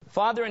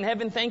Father in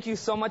heaven, thank you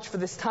so much for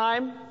this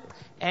time.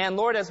 And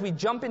Lord, as we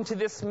jump into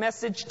this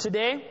message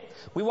today,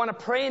 we want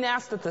to pray and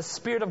ask that the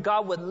Spirit of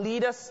God would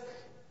lead us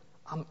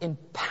in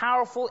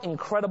powerful,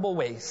 incredible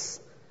ways.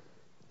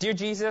 Dear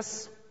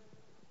Jesus,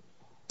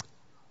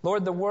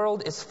 Lord, the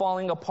world is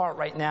falling apart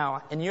right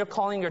now, and you're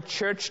calling your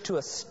church to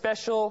a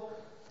special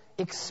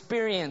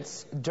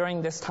experience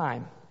during this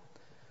time.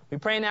 We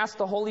pray and ask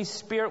the Holy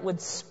Spirit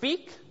would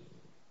speak,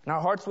 and our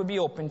hearts would be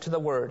open to the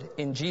Word.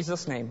 In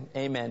Jesus' name,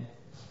 amen.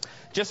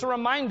 Just a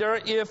reminder,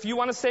 if you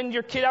want to send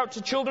your kid out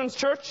to children's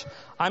church,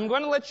 I'm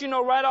going to let you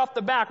know right off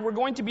the bat, we're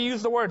going to be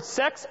using the word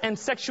sex and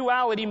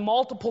sexuality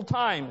multiple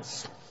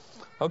times.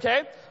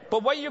 Okay?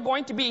 But what you're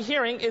going to be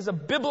hearing is a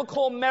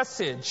biblical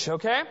message.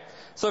 Okay?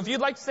 So if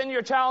you'd like to send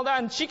your child out,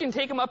 and she can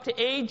take them up to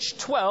age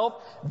 12,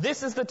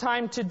 this is the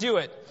time to do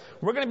it.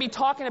 We're going to be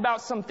talking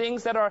about some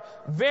things that are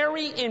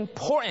very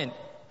important.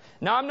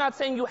 Now, I'm not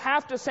saying you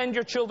have to send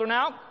your children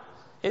out.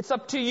 It's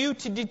up to you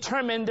to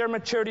determine their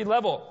maturity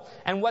level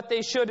and what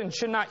they should and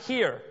should not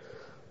hear.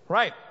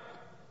 Right.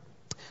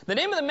 The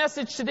name of the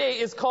message today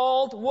is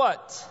called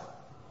what?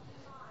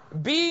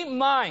 Be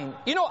Mine.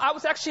 You know, I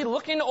was actually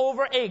looking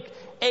over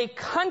a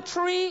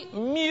country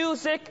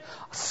music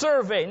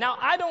survey. Now,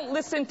 I don't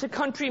listen to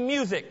country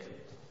music.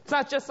 It's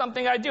not just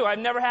something I do. I've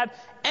never had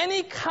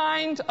any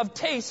kind of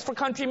taste for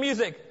country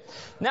music.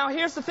 Now,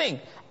 here's the thing.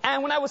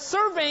 And when I was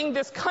surveying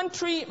this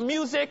country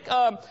music,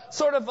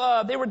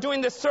 they were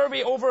doing this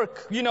survey over,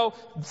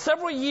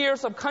 several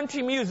years of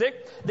country music.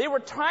 They were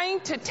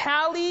trying to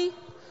tally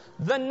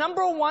the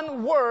number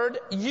one word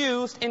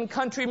used in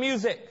country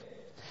music.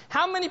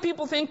 How many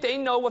people think they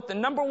know what the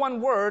number one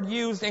word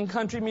used in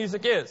country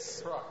music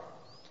is?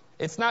 Truck.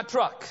 It's not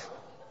truck.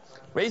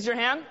 Raise your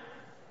hand.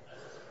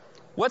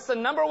 What's the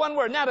number one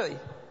word, Natalie?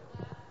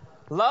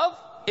 Love?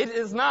 It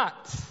is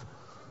not.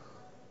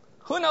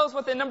 Who knows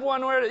what the number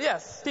one word is?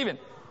 Yes, Stephen.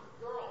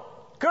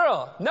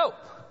 Girl. Nope.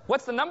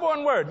 What's the number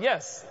one word?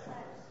 Yes.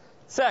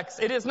 Sex.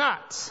 It is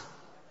not.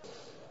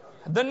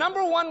 The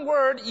number one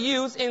word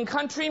used in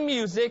country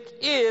music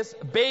is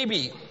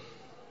baby.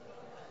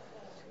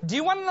 Do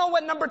you want to know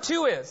what number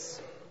two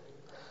is?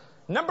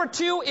 Number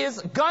two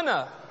is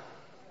gonna.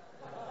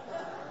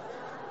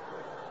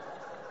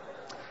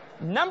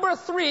 Number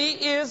three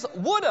is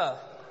woulda.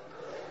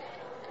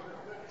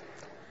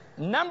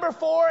 Number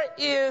 4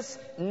 is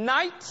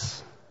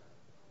night.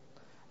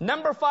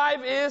 Number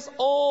 5 is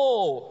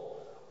oh.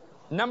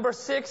 Number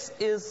 6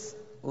 is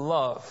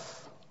love.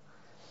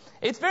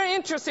 It's very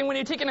interesting when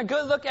you're taking a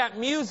good look at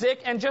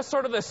music and just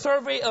sort of the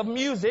survey of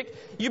music,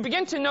 you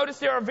begin to notice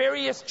there are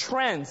various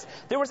trends.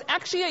 There was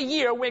actually a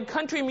year when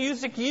country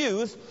music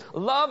used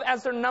love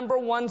as their number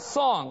one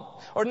song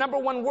or number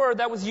one word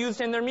that was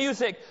used in their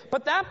music.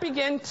 But that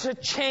began to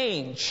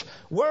change.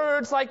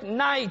 Words like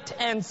night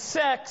and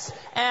sex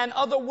and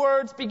other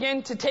words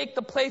began to take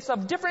the place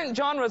of different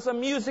genres of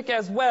music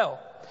as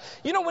well.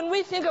 You know, when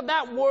we think of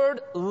that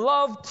word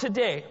love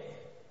today,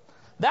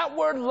 that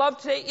word love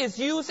today is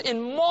used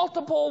in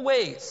multiple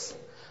ways.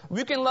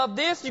 You can love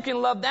this, you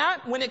can love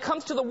that. When it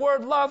comes to the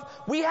word love,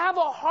 we have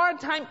a hard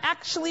time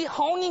actually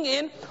honing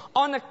in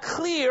on a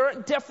clear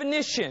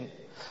definition.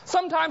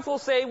 Sometimes we'll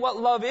say what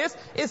love is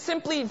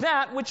simply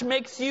that which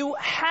makes you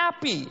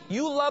happy.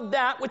 You love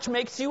that which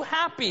makes you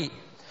happy.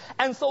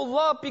 And so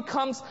love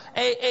becomes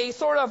a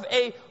sort of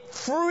a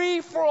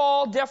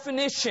free-for-all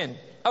definition.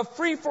 A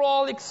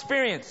free-for-all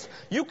experience.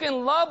 You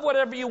can love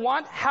whatever you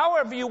want,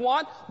 however you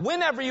want,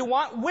 whenever you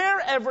want,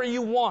 wherever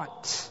you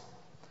want.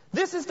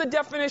 This is the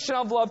definition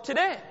of love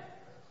today.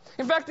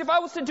 In fact, if I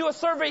was to do a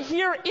survey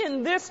here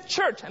in this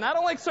church, and I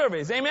don't like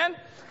surveys, amen?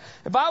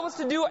 If I was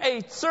to do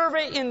a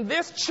survey in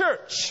this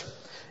church,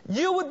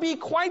 you would be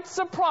quite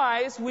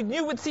surprised when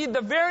you would see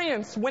the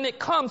variance when it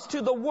comes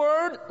to the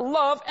word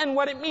love and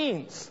what it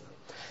means.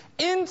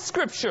 In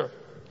Scripture,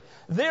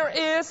 there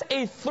is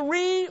a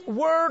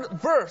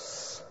 3-word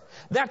verse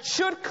that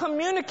should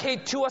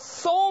communicate to us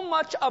so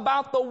much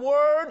about the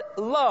word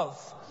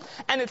love.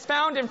 And it's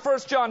found in 1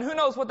 John. Who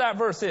knows what that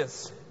verse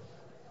is?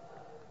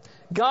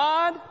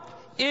 God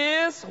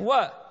is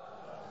what?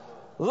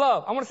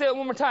 Love. I want to say it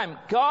one more time.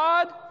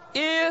 God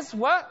is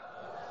what?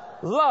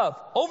 Love.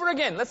 Over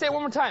again. Let's say it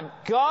one more time.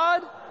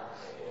 God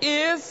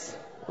is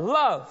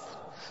love.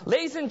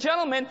 Ladies and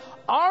gentlemen,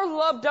 our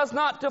love does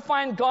not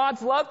define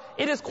God's love.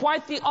 It is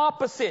quite the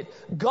opposite.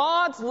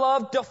 God's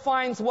love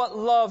defines what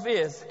love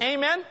is.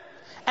 Amen?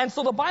 And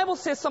so the Bible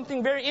says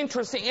something very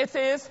interesting. It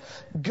says,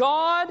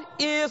 God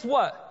is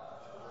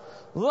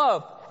what?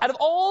 Love. Out of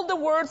all the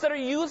words that are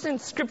used in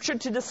Scripture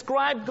to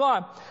describe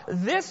God,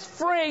 this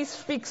phrase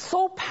speaks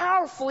so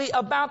powerfully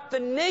about the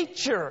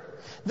nature,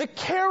 the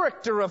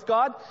character of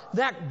God,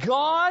 that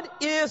God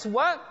is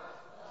what?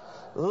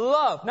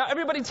 Love. Now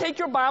everybody take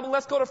your Bible.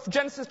 Let's go to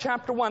Genesis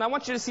chapter 1. I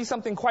want you to see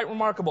something quite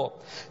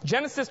remarkable.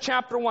 Genesis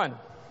chapter 1.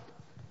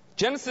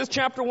 Genesis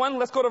chapter 1.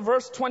 Let's go to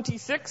verse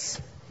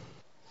 26.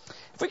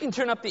 If we can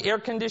turn up the air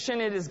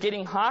condition, it is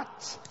getting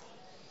hot.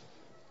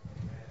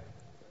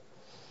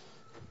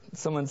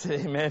 Someone say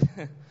amen.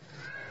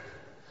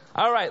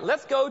 All right,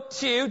 let's go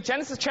to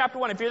Genesis chapter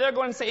 1. If you're there,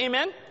 go ahead and say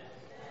amen.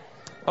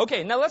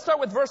 Okay, now let's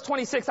start with verse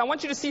 26. I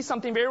want you to see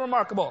something very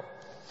remarkable.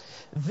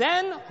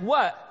 Then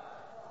what?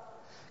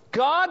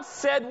 God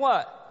said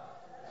what?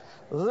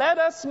 Let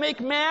us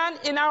make man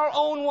in our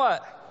own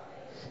what?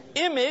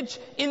 Image,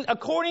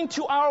 according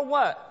to our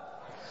what?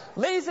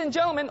 Ladies and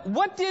gentlemen,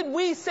 what did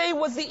we say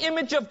was the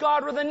image of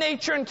God or the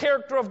nature and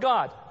character of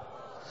God?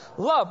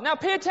 Love. Now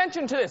pay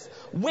attention to this.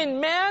 When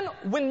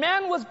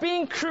man was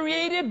being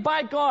created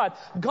by God,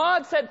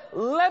 God said,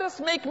 let us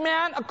make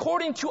man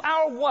according to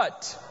our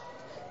what?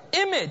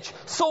 Image.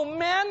 So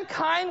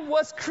mankind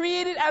was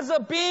created as a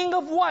being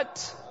of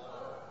what?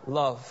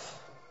 Love.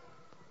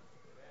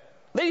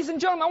 Ladies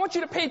and gentlemen, I want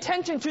you to pay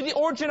attention to the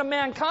origin of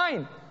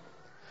mankind.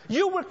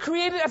 You were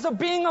created as a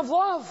being of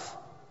love.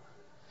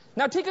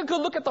 Now take a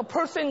good look at the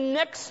person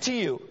next to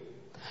you.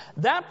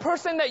 That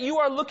person that you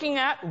are looking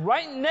at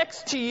right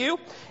next to you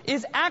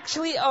is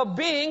actually a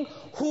being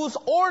whose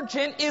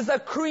origin is a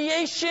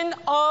creation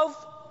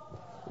of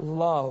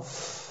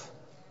love.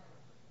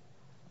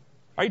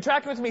 Are you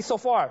tracking with me so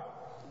far?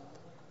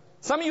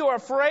 Some of you are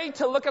afraid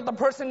to look at the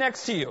person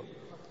next to you.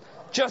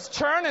 Just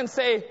turn and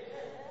say,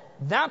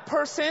 that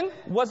person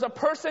was a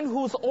person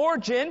whose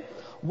origin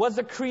was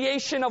a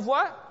creation of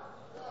what?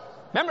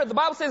 Remember, the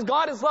Bible says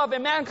God is love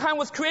and mankind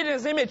was created in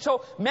His image.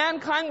 So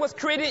mankind was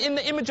created in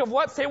the image of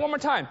what? Say it one more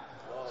time.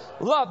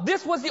 Love.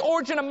 This was the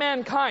origin of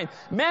mankind.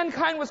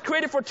 Mankind was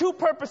created for two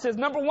purposes.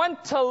 Number one,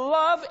 to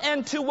love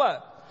and to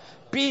what?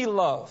 Be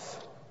love.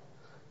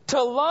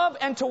 To love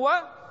and to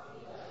what?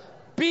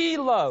 Be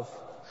love.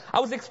 I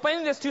was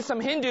explaining this to some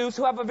Hindus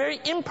who have a very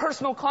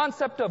impersonal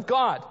concept of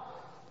God.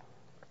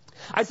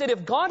 I said,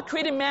 if God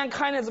created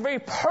mankind as a very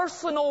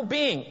personal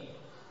being,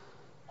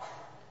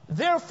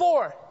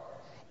 therefore,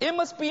 it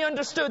must be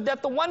understood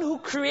that the one who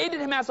created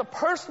him as a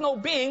personal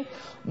being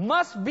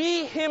must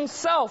be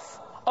himself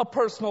a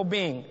personal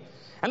being.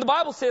 And the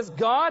Bible says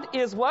God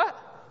is what?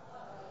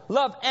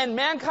 Love. And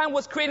mankind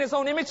was created in His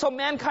own image, so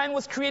mankind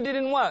was created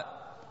in what?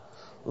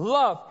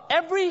 Love.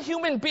 Every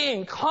human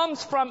being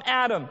comes from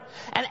Adam.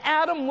 And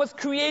Adam was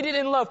created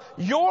in love.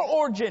 Your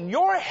origin,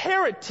 your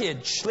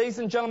heritage, ladies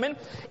and gentlemen,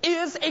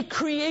 is a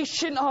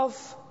creation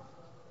of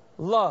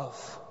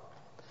love.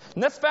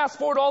 And let's fast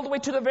forward all the way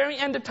to the very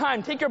end of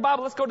time. Take your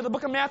Bible, let's go to the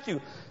book of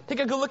Matthew. Take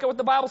a good look at what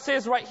the Bible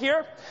says right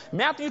here.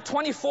 Matthew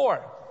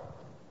 24.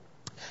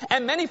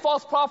 And many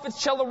false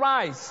prophets shall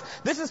arise.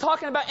 This is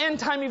talking about end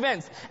time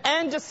events.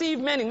 And deceive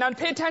many. Now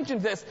pay attention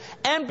to this.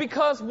 And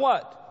because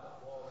what?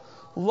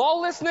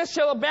 Lawlessness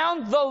shall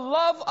abound, the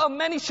love of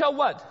many shall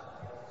what?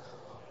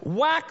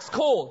 Wax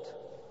cold.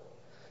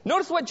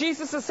 Notice what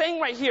Jesus is saying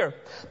right here.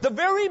 The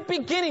very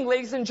beginning,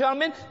 ladies and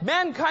gentlemen,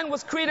 mankind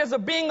was created as a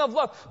being of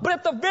love. But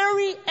at the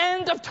very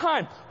end of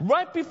time,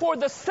 right before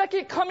the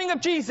second coming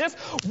of Jesus,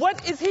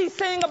 what is He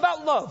saying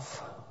about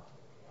love?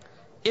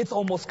 It's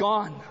almost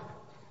gone.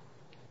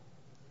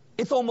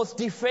 It's almost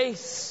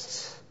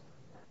defaced.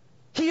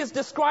 He is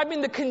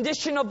describing the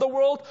condition of the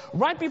world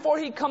right before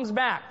He comes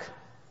back.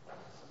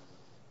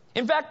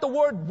 In fact, the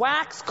word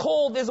wax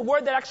cold is a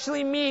word that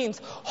actually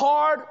means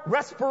hard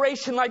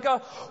respiration, like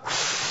a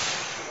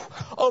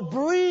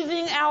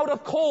breathing out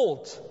of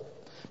cold.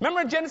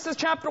 Remember in Genesis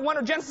chapter 1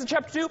 or Genesis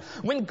chapter 2,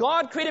 when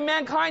God created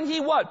mankind,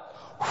 He what?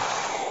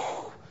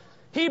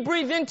 He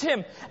breathed into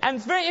him. And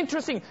it's very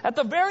interesting. At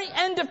the very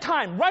end of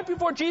time, right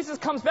before Jesus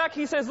comes back,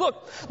 He says,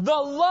 look, the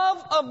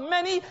love of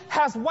many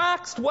has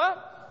waxed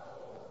what?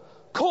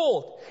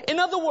 Cold. In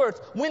other words,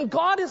 when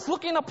God is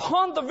looking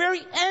upon the very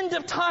end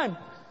of time,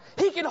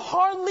 He can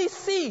hardly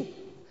see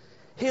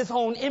His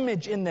own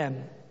image in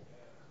them.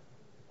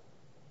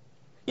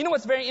 You know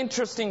what's very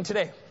interesting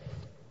today?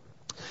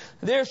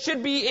 There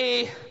should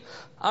be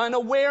an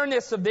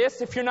awareness of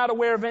this. If you're not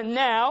aware of it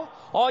now,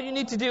 all you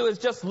need to do is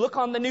just look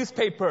on the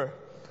newspaper.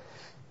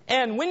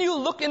 And when you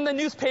look in the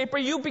newspaper,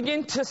 you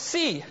begin to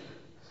see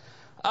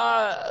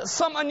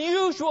some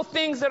unusual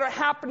things that are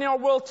happening in our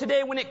world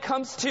today when it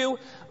comes to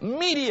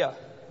media.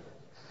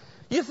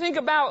 You think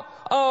about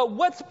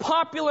what's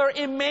popular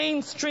in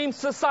mainstream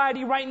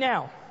society right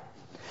now.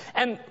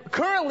 And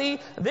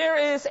currently,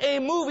 there is a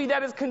movie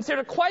that is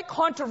considered quite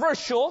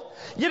controversial.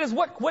 Yet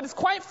what is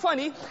quite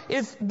funny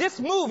is this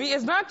movie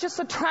is not just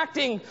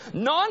attracting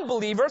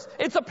non-believers,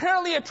 it's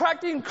apparently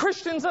attracting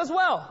Christians as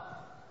well.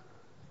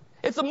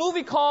 It's a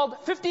movie called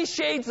 50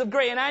 Shades of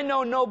Grey, and I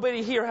know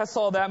nobody here has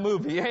saw that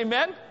movie.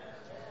 Amen?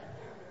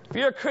 If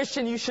you're a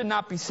Christian, you should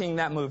not be seeing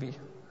that movie.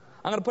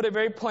 I'm going to put it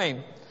very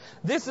plain.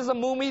 This is a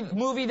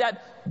movie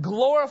that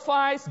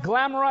glorifies,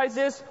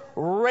 glamorizes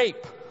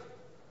rape,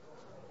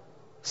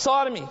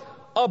 sodomy,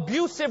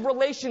 abusive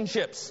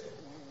relationships.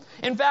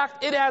 In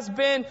fact, it has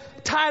been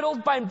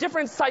titled by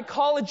different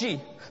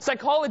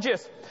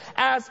psychologists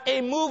as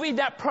a movie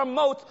that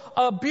promotes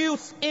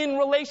abuse in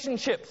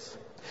relationships.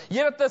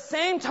 Yet at the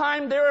same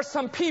time, there are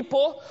some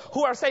people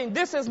who are saying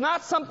this is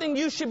not something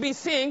you should be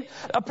seeing.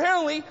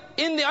 Apparently,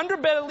 in the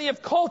underbelly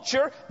of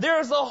culture, there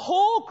is a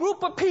whole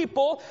group of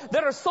people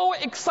that are so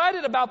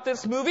excited about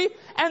this movie,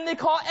 and they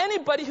call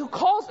anybody who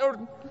calls or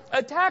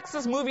attacks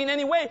this movie in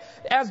any way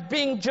as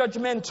being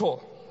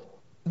judgmental.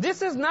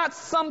 This is not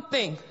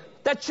something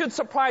that should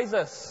surprise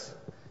us.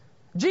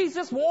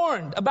 Jesus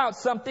warned about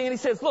something, and he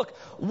says, look,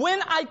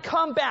 when I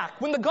come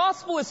back, when the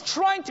gospel is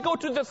trying to go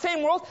to the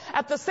same world,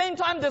 at the same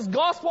time this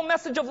gospel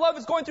message of love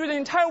is going through the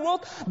entire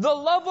world, the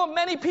love of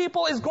many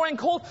people is growing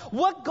cold.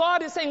 What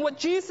God is saying, what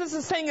Jesus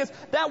is saying is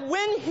that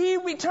when He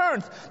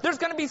returns, there's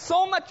going to be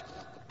so much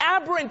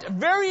aberrant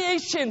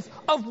variations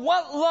of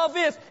what love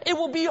is, it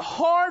will be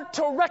hard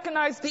to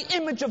recognize the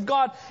image of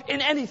God in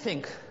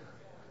anything.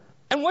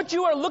 And what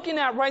you are looking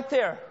at right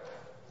there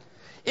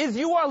is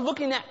you are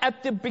looking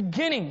at the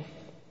beginning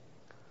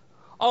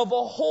of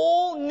a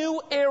whole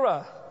new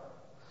era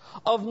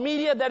of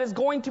media that is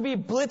going to be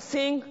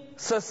blitzing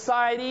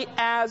society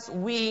as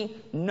we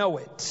know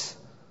it.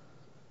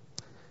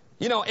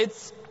 You know,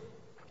 it's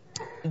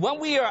when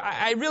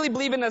I really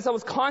believe in this. I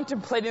was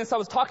contemplating this. I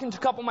was talking to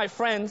a couple of my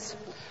friends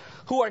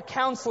who are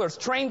counselors,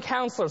 trained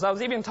counselors. I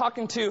was even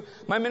talking to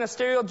my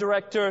ministerial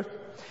director,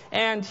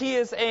 and he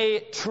is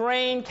a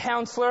trained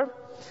counselor.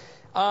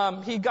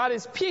 He got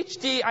his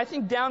PhD, I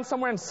think, down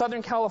somewhere in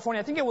Southern California.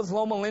 I think it was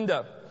Loma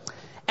Linda.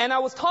 And I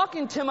was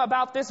talking to him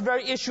about this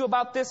very issue,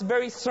 about this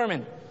very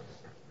sermon.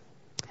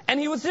 And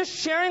he was just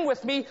sharing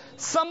with me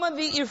some of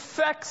the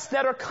effects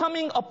that are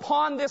coming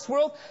upon this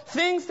world,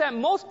 things that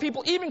most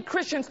people, even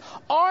Christians,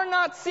 are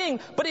not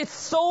seeing, but it's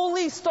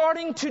slowly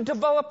starting to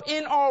develop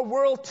in our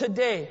world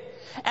today.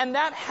 And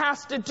that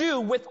has to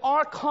do with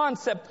our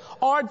concept,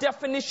 our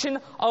definition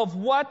of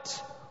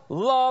what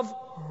love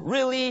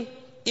really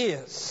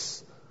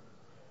is.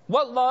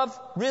 What love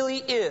really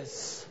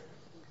is.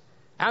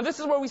 And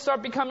this is where we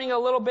start becoming a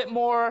little bit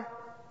more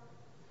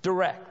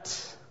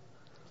direct.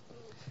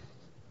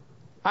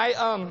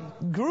 I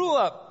grew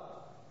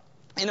up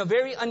in a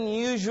very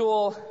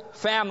unusual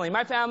family.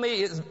 My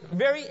family is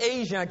very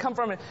Asian. I come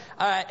from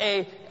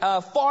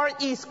a Far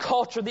East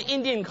culture, the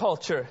Indian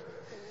culture.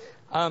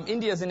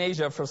 India is in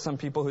Asia for some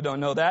people who don't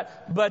know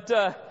that. But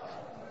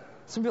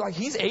some people are like,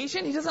 he's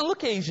Asian? He doesn't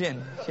look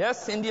Asian.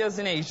 Yes, India is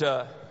in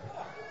Asia.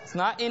 It's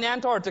not in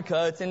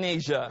Antarctica, it's in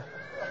Asia.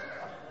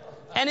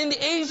 And in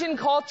the Asian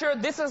culture,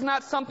 this is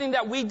not something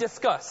that we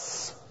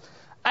discuss.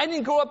 I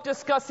didn't grow up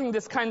discussing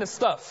this kind of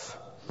stuff.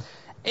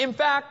 In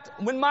fact,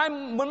 when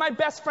my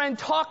best friend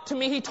talked to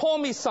me, he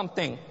told me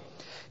something.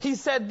 He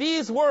said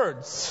these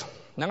words,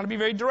 and I'm going to be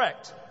very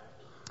direct.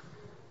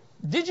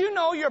 Did you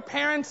know your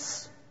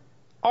parents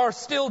are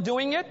still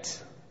doing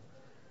it?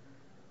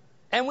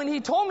 And when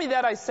he told me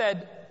that, I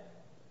said,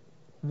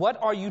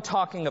 what are you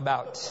talking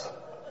about?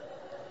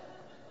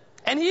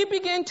 And he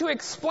began to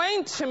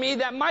explain to me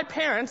that my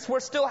parents were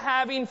still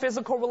having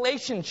physical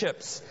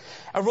relationships,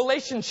 a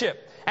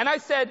relationship. And I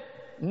said,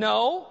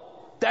 no,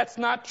 that's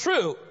not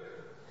true.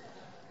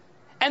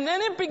 And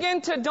then it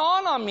began to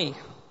dawn on me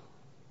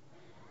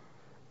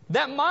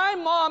that my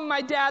mom,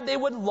 my dad, they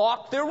would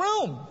lock their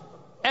room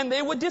and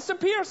they would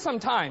disappear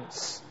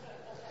sometimes.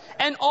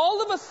 And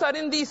all of a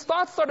sudden, these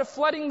thoughts started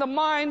flooding the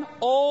mind.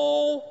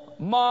 Oh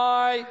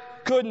my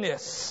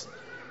goodness.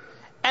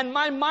 And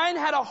my mind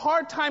had a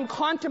hard time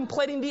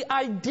contemplating the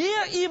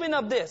idea even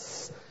of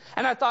this.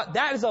 And I thought,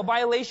 that is a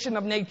violation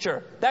of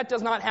nature. That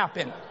does not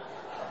happen.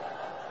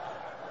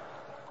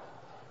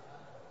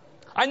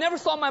 I never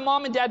saw my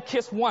mom and dad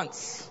kiss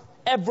once.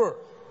 Ever.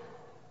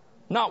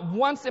 Not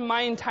once in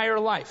my entire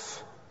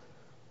life.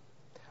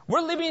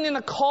 We're living in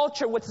a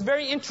culture which is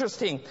very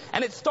interesting.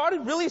 And it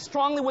started really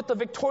strongly with the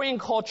Victorian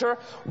culture,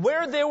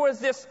 where there was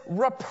this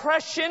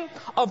repression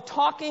of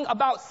talking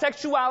about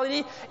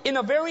sexuality in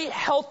a very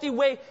healthy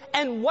way.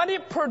 And what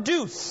it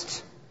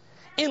produced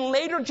in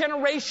later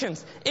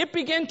generations, it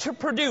began to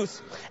produce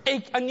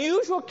an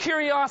unusual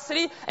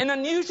curiosity, an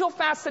unusual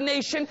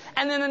fascination,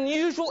 and an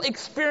unusual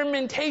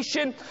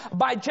experimentation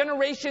by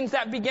generations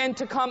that began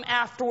to come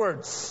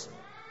afterwards.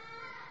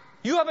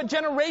 You have a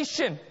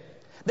generation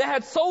that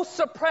had so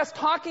suppressed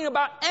talking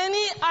about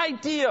any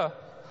idea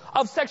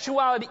of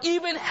sexuality,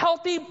 even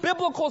healthy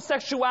biblical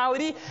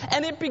sexuality,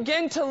 and it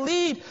began to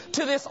lead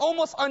to this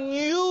almost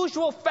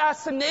unusual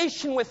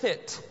fascination with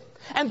it.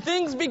 And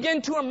things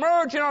begin to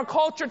emerge in our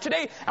culture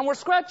today, and we're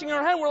scratching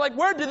our head, we're like,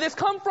 where did this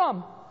come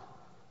from?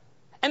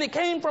 And it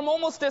came from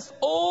almost this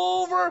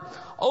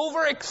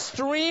over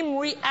extreme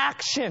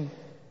reaction,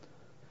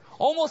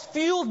 almost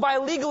fueled by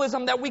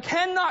legalism, that we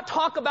cannot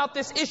talk about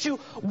this issue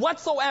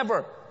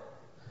whatsoever.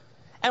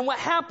 And what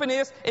happened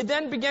is, it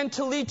then began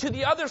to lead to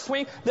the other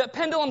swing. The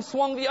pendulum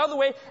swung the other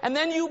way. And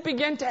then you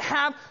begin to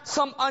have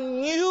some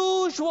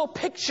unusual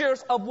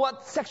pictures of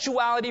what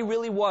sexuality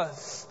really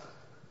was.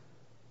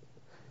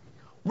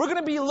 We're going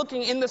to be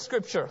looking in the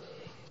scripture.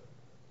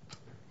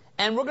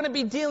 And we're going to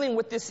be dealing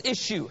with this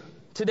issue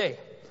today.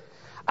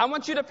 I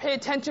want you to pay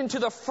attention to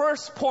the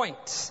first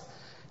point.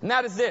 And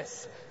that is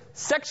this.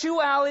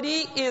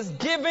 Sexuality is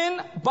given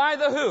by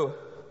the who?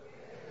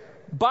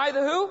 By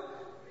the who?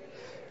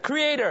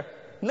 Creator.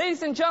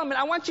 Ladies and gentlemen,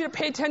 I want you to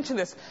pay attention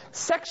to this.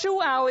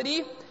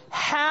 Sexuality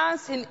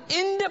has an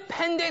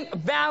independent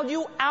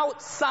value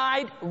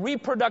outside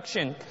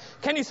reproduction.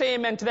 Can you say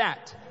amen to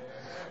that?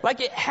 Like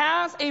it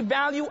has a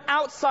value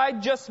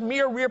outside just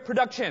mere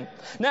reproduction.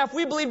 Now, if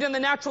we believed in the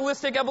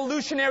naturalistic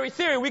evolutionary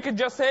theory, we could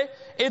just say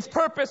its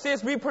purpose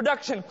is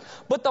reproduction.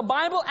 But the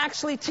Bible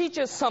actually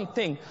teaches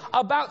something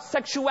about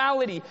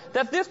sexuality.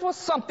 That this was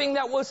something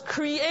that was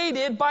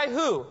created by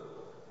who?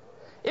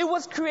 It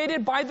was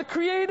created by the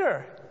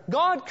Creator.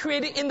 God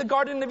created in the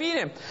Garden of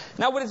Eden.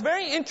 Now, what is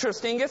very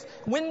interesting is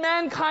when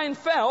mankind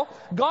fell,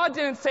 God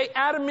didn't say,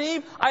 Adam and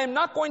Eve, I am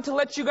not going to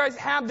let you guys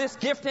have this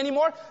gift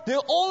anymore.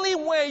 The only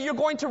way you're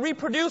going to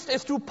reproduce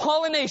is through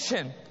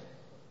pollination.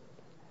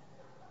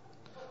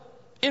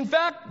 In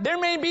fact, there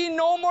may be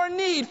no more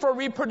need for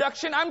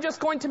reproduction. I'm just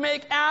going to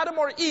make Adam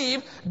or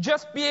Eve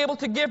just be able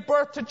to give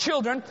birth to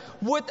children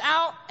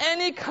without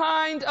any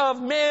kind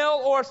of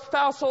male or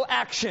spousal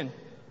action.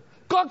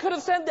 God could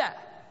have said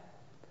that.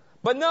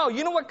 But no,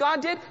 you know what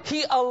God did?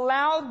 He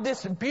allowed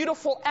this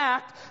beautiful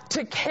act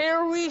to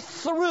carry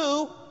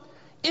through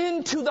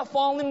into the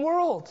fallen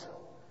world.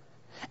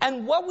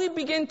 And what we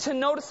begin to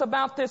notice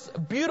about this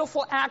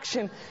beautiful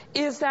action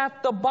is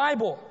that the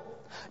Bible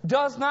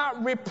does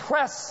not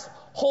repress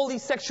holy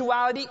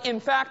sexuality.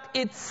 In fact,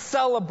 it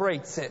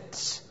celebrates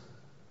it.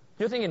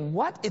 You're thinking,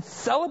 what? It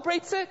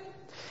celebrates it?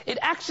 It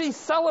actually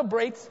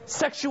celebrates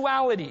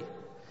sexuality.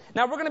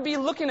 Now, we're going to be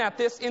looking at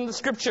this in the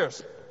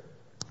scriptures.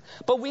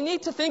 But we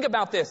need to think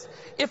about this.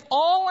 If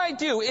all I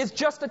do is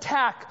just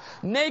attack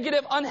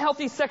negative,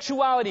 unhealthy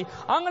sexuality,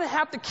 I'm going to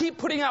have to keep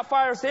putting out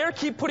fires there,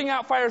 keep putting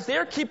out fires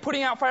there, keep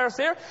putting out fires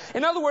there.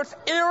 In other words,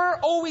 error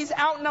always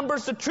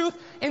outnumbers the truth.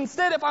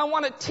 Instead, if I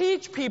want to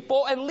teach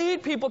people and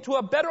lead people to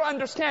a better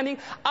understanding,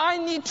 I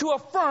need to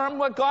affirm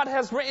what God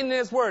has written in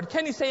His Word.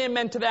 Can you say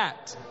amen to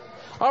that?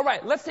 All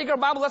right, let's take our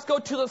Bible. Let's go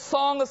to the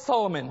Song of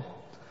Solomon.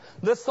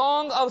 The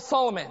Song of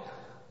Solomon.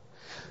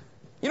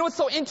 You know what's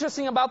so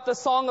interesting about the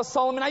Song of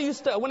Solomon?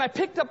 When I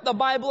picked up the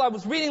Bible, I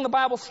was reading the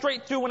Bible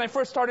straight through when I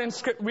first started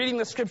reading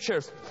the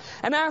scriptures.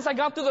 And as I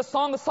got through the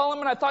Song of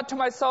Solomon, I thought to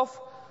myself,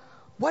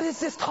 what is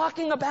this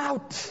talking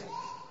about?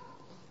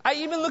 I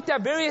even looked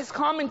at various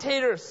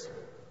commentators.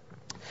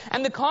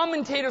 And the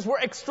commentators were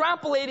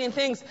extrapolating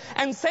things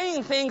and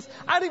saying things.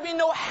 I don't even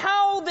know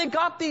how they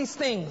got these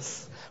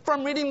things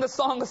from reading the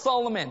Song of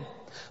Solomon.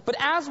 But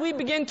as we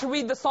begin to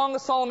read the Song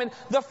of Solomon,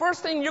 the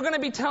first thing you're going to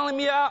be telling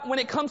me when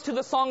it comes to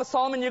the Song of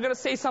Solomon, you're going to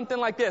say something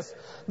like this.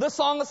 The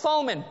Song of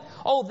Solomon.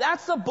 Oh,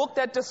 that's a book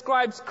that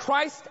describes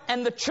Christ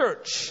and the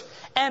church.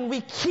 And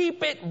we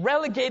keep it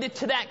relegated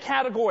to that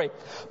category.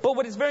 But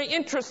what is very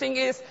interesting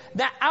is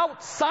that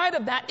outside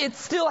of that, it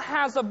still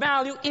has a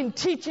value in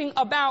teaching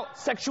about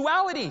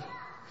sexuality.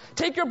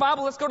 Take your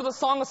Bible, let's go to the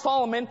Song of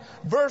Solomon,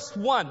 verse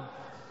 1.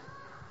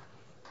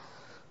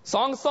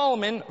 Song of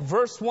Solomon,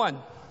 verse 1.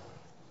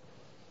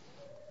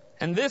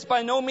 And this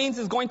by no means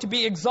is going to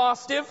be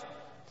exhaustive,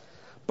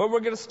 but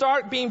we're going to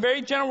start being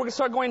very general. We're going to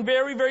start going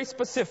very, very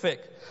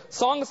specific.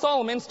 Song of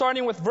Solomon,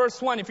 starting with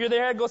verse 1. If you're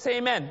there, go say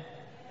amen.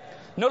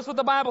 Notice what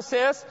the Bible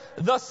says.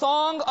 The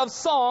Song of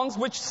Songs,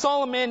 which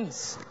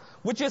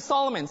is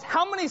Solomon's.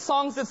 How many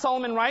songs did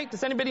Solomon write?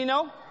 Does anybody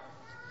know?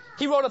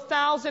 He wrote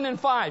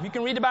 1,005. You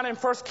can read about it in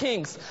 1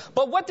 Kings.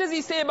 But what does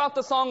he say about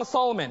the Song of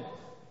Solomon?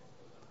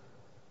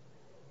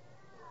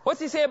 What's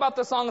he say about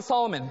the Song of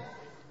Solomon?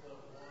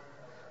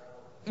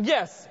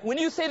 Yes, when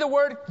you say the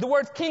word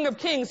King of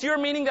Kings, you're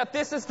meaning that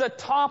this is the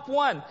top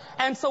one.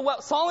 And so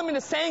what Solomon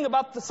is saying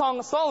about the Song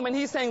of Solomon,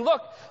 he's saying,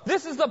 look,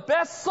 this is the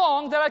best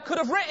song that I could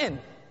have written.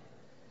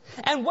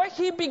 And what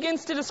he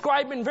begins to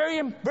describe in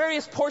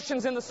various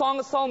portions in the Song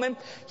of Solomon,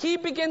 he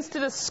begins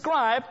to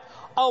describe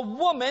a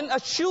woman, a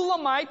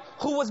Shulamite,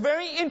 who was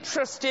very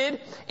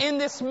interested in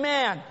this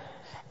man.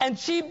 And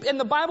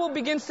the Bible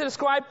begins to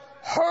describe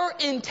her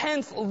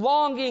intense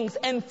longings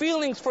and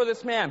feelings for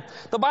this man.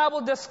 The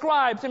Bible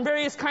describes in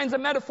various kinds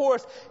of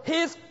metaphors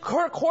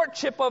her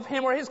courtship of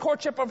him or his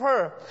courtship of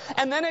her.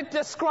 And then it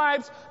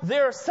describes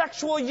their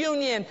sexual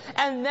union.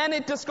 And then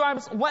it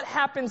describes what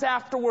happens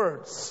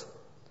afterwards.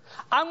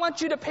 I want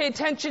you to pay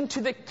attention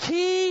to the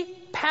key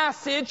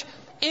passage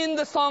in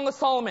the Song of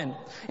Solomon.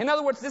 In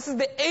other words, this is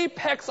the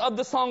apex of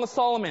the Song of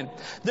Solomon.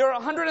 There are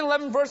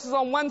 111 verses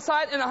on one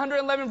side and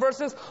 111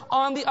 verses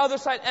on the other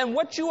side. And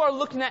what you are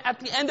looking at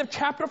the end of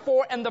chapter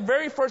 4 and the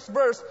very first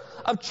verse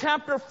of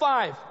chapter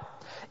 5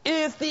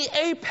 is the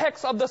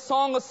apex of the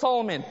Song of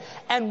Solomon.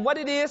 And what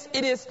it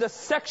is the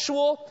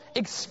sexual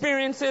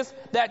experiences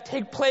that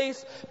take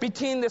place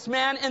between this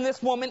man and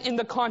this woman in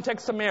the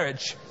context of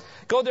marriage.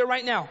 Go there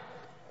right now.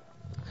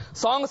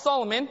 Song of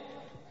Solomon,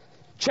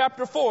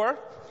 chapter 4,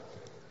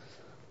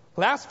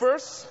 last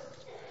verse,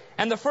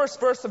 and the first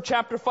verse of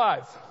chapter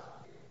 5.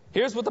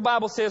 Here's what the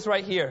Bible says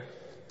right here.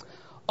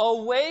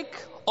 Awake,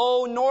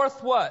 O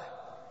north what?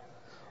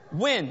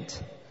 Wind.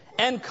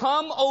 And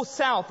come, O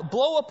south,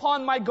 blow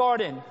upon my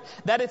garden,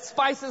 that its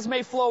spices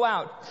may flow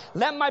out.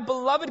 Let my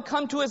beloved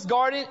come to his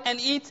garden and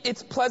eat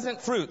its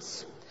pleasant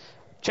fruits.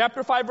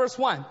 Chapter 5, verse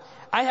 1.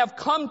 I have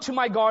come to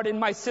my garden,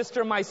 my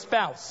sister, my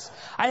spouse.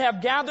 I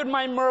have gathered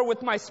my myrrh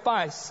with my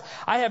spice.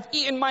 I have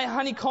eaten my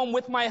honeycomb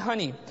with my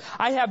honey.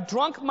 I have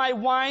drunk my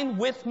wine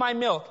with my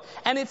milk.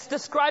 And it's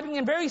describing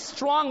in very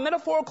strong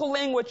metaphorical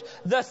language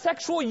the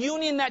sexual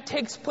union that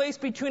takes place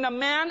between a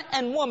man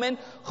and woman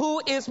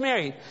who is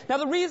married. Now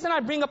the reason I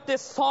bring up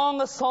this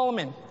Song of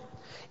Solomon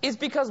is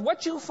because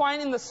what you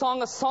find in the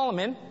Song of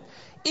Solomon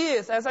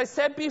is, as I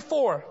said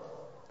before,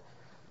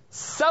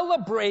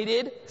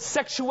 celebrated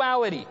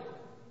sexuality.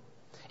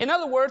 In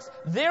other words,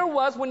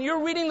 when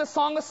you're reading the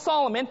Song of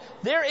Solomon,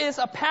 there is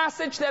a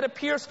passage that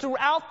appears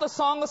throughout the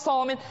Song of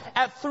Solomon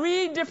at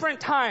 3 different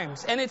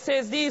times. And it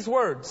says these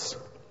words: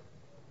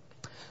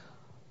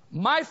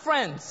 My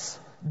friends,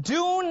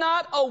 do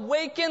not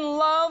awaken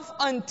love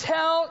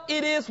until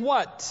it is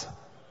what?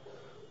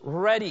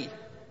 Ready.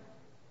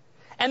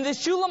 And the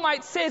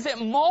Shulamite says it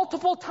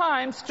multiple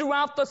times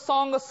throughout the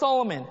Song of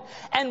Solomon.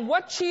 And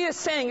what she is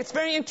saying, it's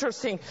very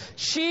interesting.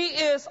 She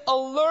is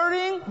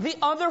alerting the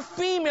other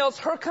females,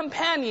 her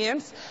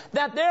companions,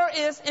 that there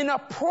is an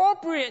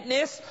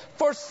appropriateness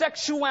for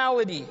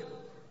sexuality.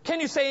 Can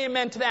you say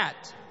amen to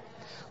that?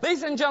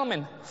 Ladies and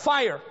gentlemen,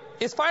 fire.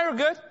 Is fire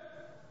good?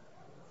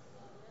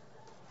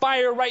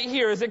 Fire right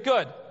here, is it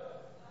good?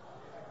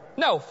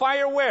 No,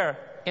 fire where?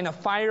 In a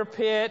fire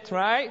pit,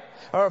 right?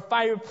 Or a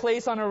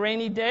fireplace on a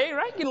rainy day,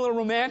 right? Get a little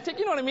romantic,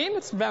 you know what I mean?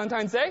 It's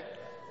Valentine's Day.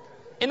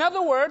 In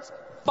other words,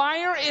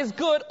 fire is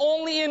good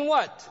only in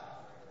what?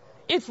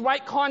 Its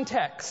right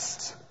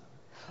context.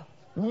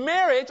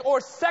 Marriage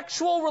or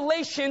sexual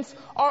relations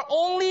are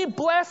only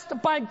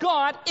blessed by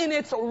God in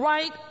its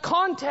right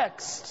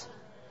context.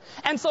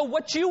 And so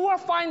what you are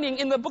finding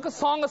in the book of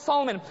Song of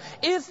Solomon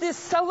is this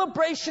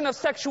celebration of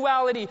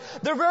sexuality.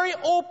 They're very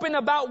open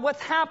about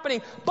what's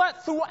happening.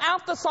 But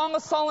throughout the Song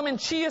of Solomon,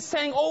 she is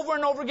saying over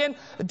and over again,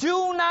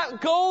 do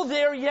not go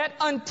there yet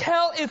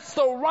until it's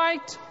the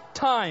right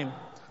time.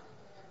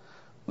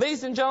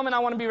 Ladies and gentlemen, I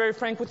want to be very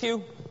frank with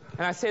you,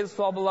 and I say this with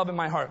all the love in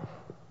my heart.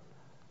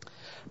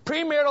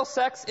 Premarital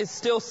sex is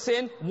still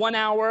sin 1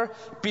 hour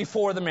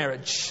before the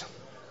marriage.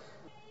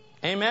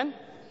 Amen?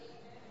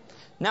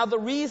 Now the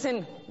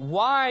reason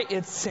why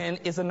it's sin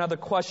is another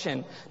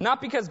question.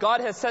 Not because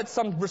God has set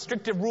some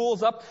restrictive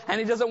rules up and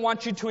He doesn't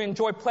want you to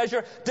enjoy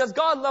pleasure. Does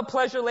God love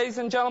pleasure, ladies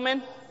and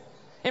gentlemen?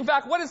 In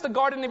fact, what does the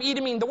Garden of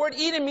Eden mean? The word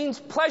Eden means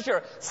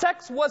pleasure.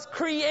 Sex was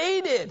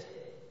created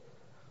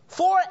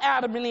for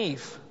Adam and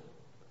Eve.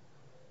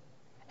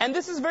 And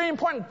this is very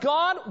important.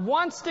 God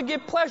wants to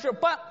give pleasure,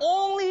 but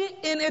only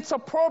in its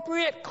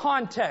appropriate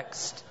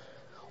context.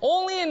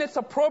 Only in its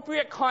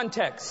appropriate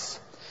context.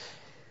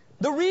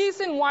 The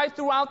reason why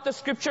throughout the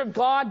Scripture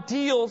God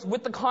deals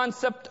with the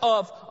concept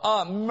of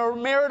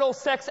marital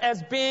sex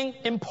as being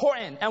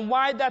important and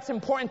why that's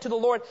important to the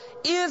Lord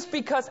is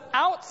because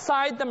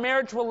outside the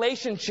marriage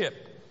relationship,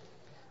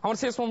 I want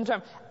to say this one more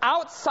time,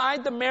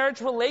 outside the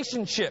marriage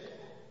relationship,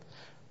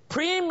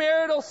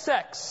 premarital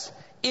sex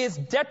is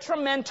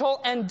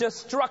detrimental and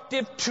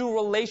destructive to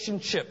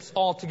relationships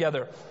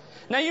altogether.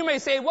 Now you may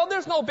say, well,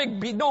 there's no big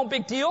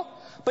deal.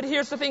 But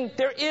here's the thing,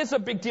 there is a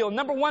big deal.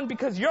 Number one,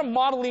 because you're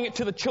modeling it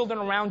to the children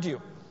around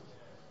you.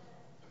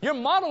 You're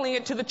modeling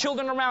it to the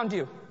children around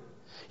you.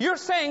 You're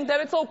saying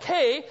that it's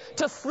okay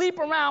to sleep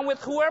around with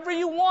whoever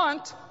you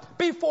want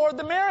before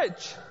the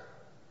marriage.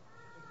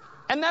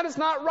 And that is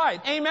not right.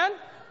 Amen?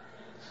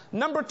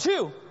 Number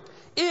 2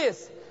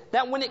 is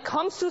that when it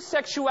comes to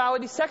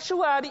sexuality,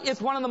 sexuality is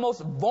one of the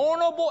most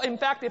vulnerable, in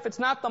fact, if it's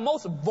not the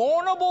most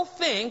vulnerable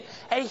thing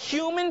a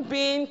human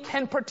being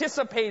can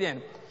participate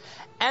in.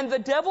 And the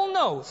devil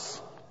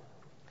knows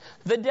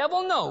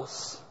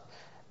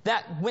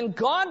that when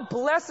God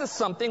blesses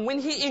something, when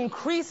He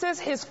increases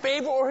His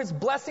favor or His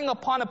blessing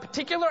upon a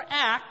particular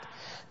act,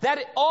 that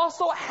it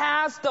also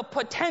has the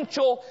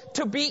potential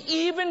to be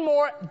even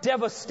more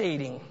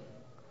devastating.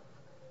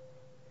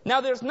 Now,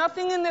 there's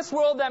nothing in this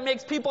world that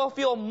makes people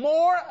feel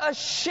more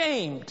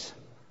ashamed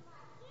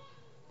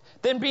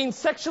than being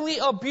sexually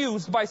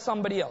abused by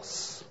somebody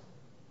else.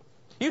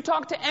 You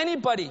talk to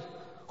anybody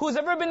who's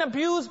ever been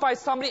abused by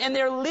somebody and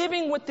they're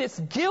living with this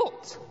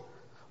guilt.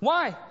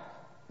 Why?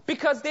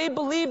 Because they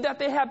believe that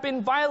they have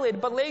been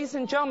violated. But ladies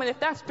and gentlemen, if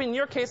that's been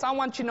your case, I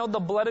want you to know the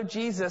blood of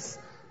Jesus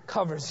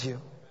covers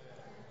you.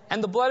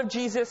 And the blood of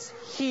Jesus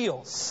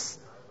heals.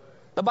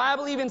 The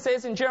Bible even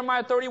says in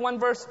Jeremiah 31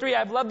 verse 3,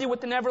 I've loved you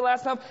with an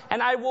everlasting love,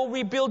 and I will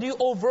rebuild you,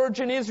 O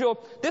virgin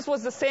Israel. This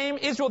was the same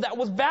Israel that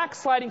was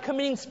backsliding,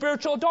 committing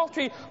spiritual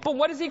adultery. But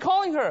what is He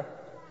calling her?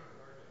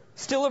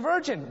 Still a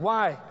virgin.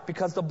 Why?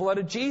 Because the blood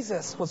of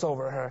Jesus was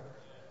over her.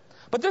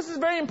 But this is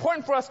very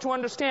important for us to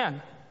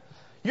understand.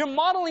 You're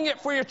modeling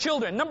it for your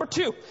children. Number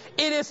 2,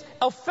 it is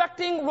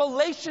affecting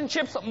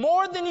relationships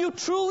more than you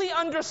truly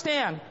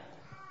understand.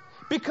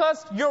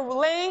 Because you're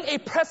laying a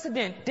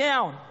precedent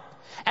down.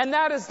 And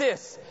that is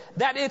this,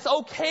 that it's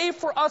okay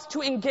for us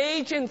to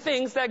engage in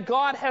things that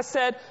God has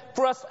said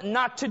for us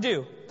not to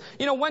do.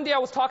 You know, one day I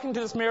was talking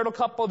to this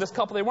couple,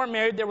 they weren't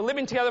married, they were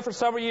living together for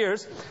several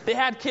years, they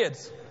had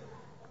kids.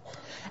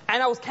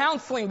 And I was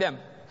counseling them.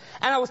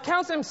 And I was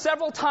counseling them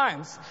several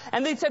times.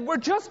 And they said, we're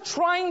just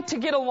trying to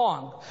get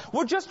along.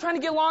 We're just trying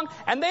to get along.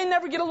 And they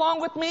never get along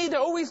with me. They're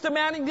always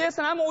demanding this,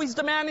 and I'm always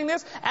demanding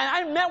this. And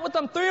I met with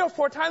them 3 or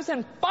 4 times,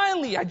 and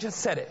finally I just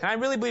said it. And I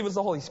really believe it was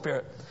the Holy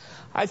Spirit.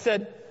 I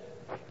said,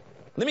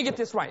 let me get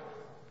this right.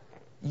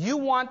 You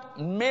want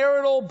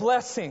marital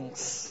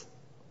blessings?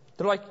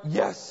 They're like,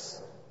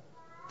 yes.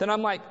 Then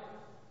I'm like,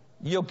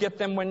 you'll get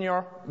them when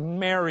you're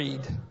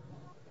married.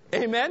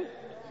 Amen?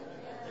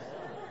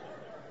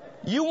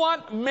 You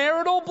want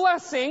marital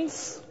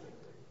blessings,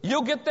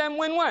 you'll get them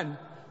when?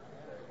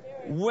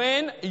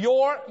 When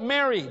you're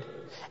married.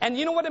 And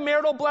you know what a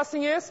marital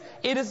blessing is?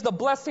 It is the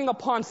blessing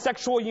upon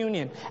sexual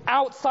union.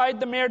 Outside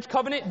the marriage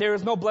covenant, there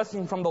is no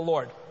blessing from the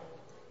Lord.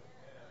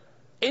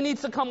 It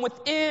needs to come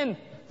within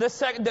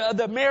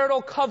the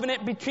marital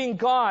covenant between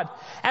God.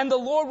 And the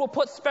Lord will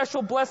put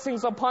special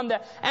blessings upon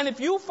that. And if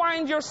you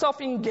find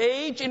yourself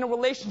engaged in a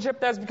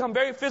relationship that has become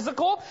very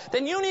physical,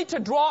 then you need to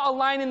draw a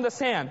line in the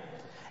sand.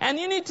 And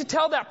you need to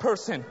tell that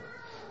person,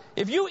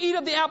 if you eat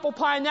of the apple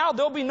pie now,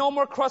 there'll be no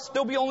more crust,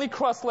 there'll be only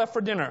crust left for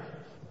dinner.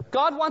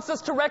 God wants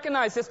us to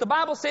recognize this. The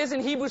Bible says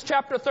in Hebrews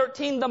chapter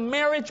 13, the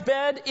marriage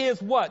bed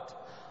is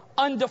what?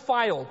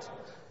 Undefiled.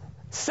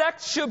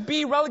 Sex should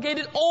be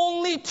relegated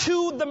only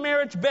to the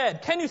marriage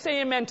bed. Can you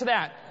say amen to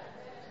that?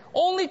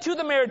 Only to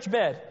the marriage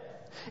bed.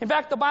 In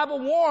fact, the Bible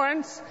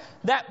warns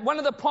that one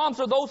of the problems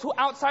for those who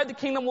outside the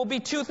kingdom will be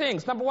 2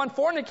 things. Number 1,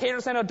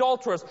 fornicators and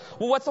adulterers.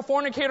 Well, what's a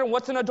fornicator and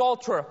what's an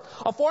adulterer?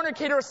 A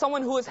fornicator is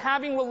someone who is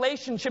having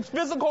relationships,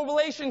 physical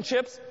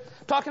relationships,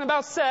 talking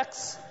about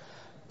sex,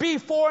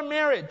 before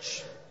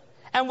marriage.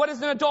 And what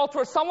is an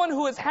adulterer? Someone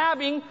who is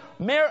having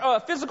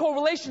physical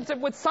relationship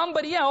with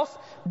somebody else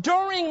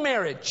during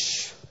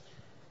marriage.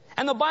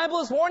 And the Bible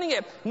is warning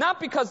it, not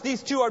because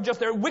these two are just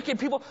they're wicked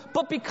people,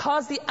 but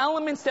because the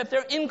elements that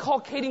they're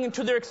inculcating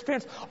into their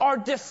experience are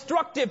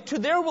destructive to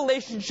their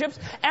relationships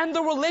and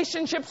the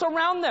relationships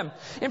around them.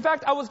 In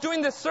fact, I was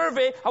looking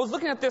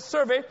at this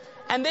survey,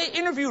 and they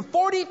interviewed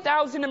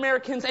 40,000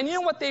 Americans, and you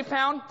know what they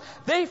found?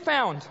 They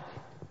found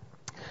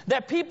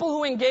that people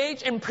who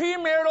engage in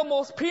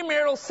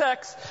premarital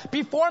sex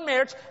before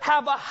marriage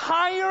have a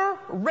higher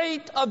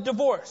rate of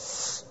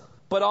divorce,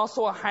 but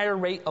also a higher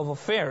rate of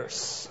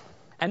affairs.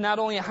 And not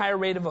only a higher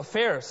rate of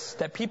affairs,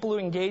 that people who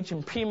engage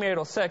in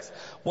premarital sex,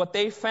 what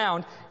they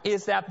found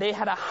is that they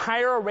had a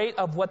higher rate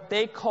of what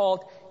they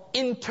called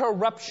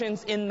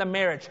interruptions in the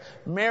marriage.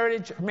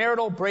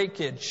 Marital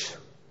breakage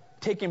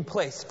taking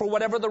place for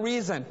whatever the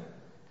reason.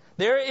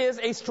 There is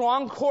a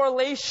strong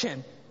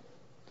correlation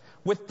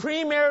with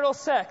premarital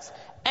sex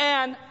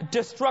and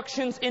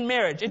destructions in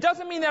marriage. It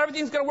doesn't mean that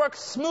everything's going to work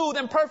smooth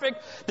and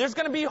perfect. There's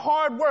going to be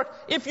hard work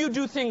if you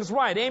do things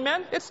right.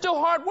 Amen? It's still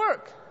hard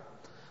work.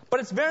 But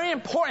it's very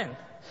important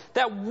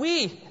that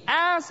we,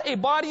 as a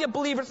body of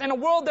believers in a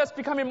world that's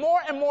becoming more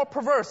and more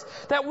perverse,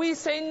 that we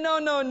say,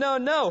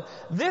 no.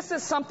 This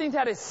is something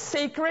that is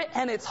sacred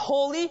and it's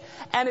holy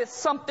and it's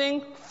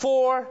something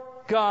for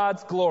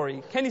God's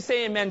glory. Can you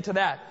say amen to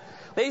that?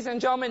 Ladies and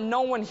gentlemen,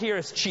 no one here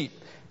is cheap.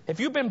 If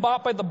you've been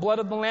bought by the blood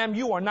of the Lamb,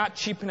 you are not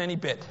cheap in any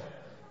bit.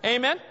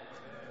 Amen?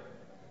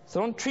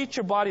 So don't treat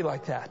your body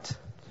like that.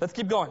 Let's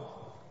keep going.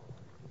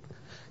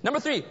 Number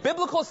 3,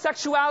 biblical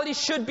sexuality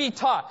should be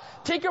taught.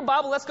 Take your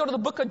Bible, let's go to the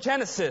book of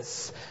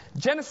Genesis.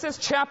 Genesis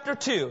chapter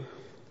 2.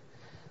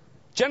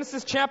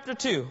 Genesis chapter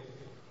 2.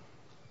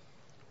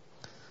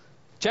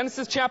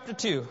 Genesis chapter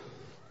 2.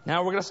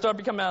 Now we're going to start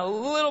becoming a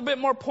little bit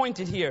more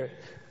pointed here.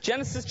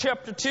 Genesis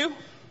chapter 2.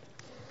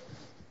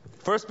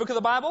 First book of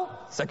the Bible,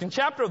 second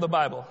chapter of the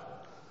Bible.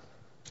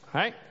 All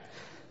right?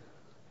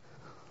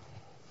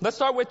 Let's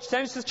start with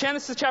Genesis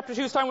chapter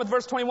 2, starting with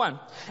verse 21.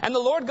 And the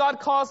Lord God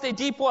caused a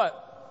deep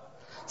what?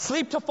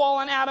 Sleep to fall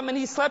on Adam, and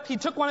he slept. He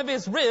took one of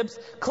his ribs,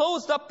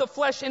 closed up the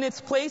flesh in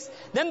its place.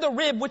 Then the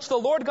rib which the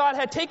Lord God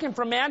had taken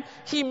from man,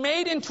 he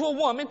made into a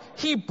woman.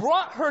 He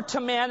brought her to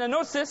man. And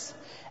notice this.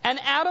 And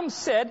Adam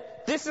said,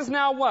 this is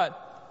now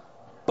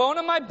what? Bone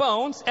of my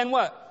bones, and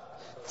what?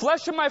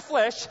 Flesh of my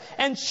flesh,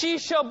 and she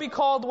shall be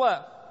called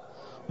what?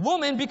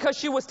 Woman, because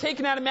she was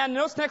taken out of man.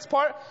 Notice next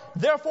part.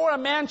 Therefore a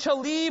man shall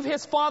leave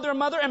his father and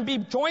mother and be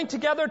joined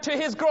together to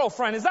his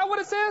girlfriend. Is that what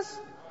it says?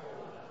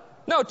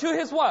 No, to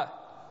his what?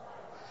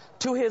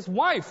 To his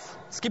wife.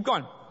 Let's keep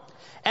going.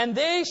 And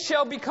they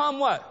shall become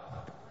what?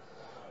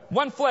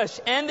 One flesh.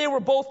 And they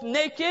were both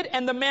naked,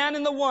 and the man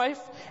and the wife,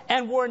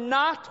 and were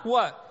not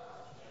what?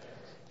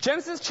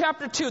 Genesis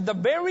chapter 2, the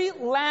very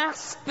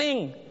last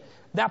thing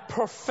that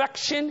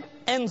perfection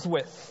ends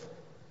with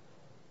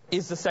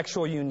is the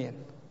sexual union.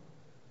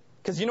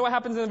 Because you know what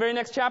happens in the very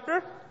next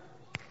chapter?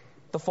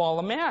 The fall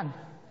of man.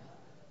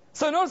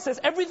 So notice this,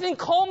 everything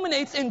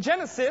culminates in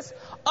Genesis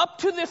up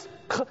to this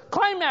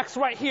climax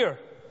right here.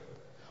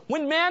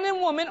 When man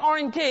and woman are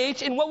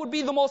engaged in what would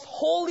be the most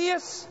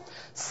holiest,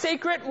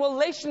 sacred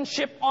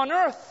relationship on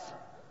earth.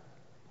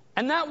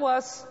 And that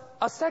was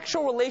a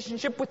sexual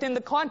relationship within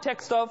the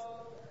context of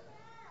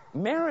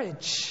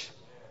marriage.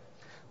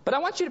 But I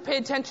want you to pay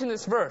attention to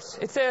this verse.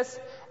 It says,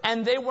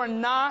 and they were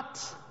not,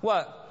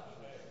 what?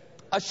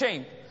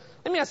 Ashamed.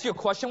 Let me ask you a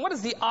question. What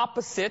is the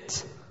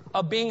opposite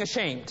of being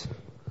ashamed?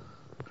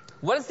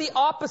 What is the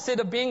opposite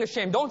of being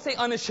ashamed? Don't say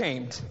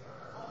unashamed.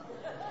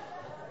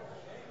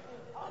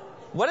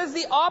 What is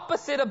the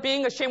opposite of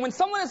being ashamed? When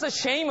someone is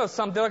ashamed of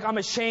something, like, I'm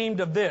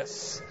ashamed of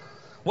this.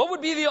 What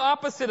would be the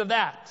opposite of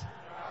that?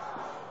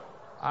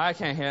 I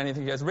can't hear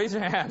anything, guys. Raise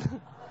your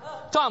hand.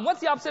 Tom, what's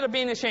the opposite of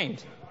being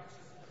ashamed?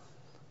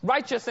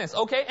 Righteousness.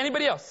 Okay.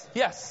 Anybody else?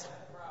 Yes.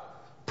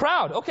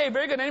 Proud. Okay.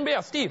 Very good. Anybody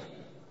else? Steve.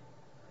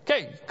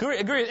 Okay.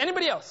 Agree.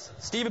 Anybody else?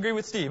 Steve, agree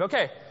with Steve.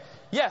 Okay.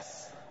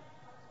 Yes.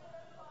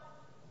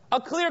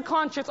 A clear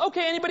conscience.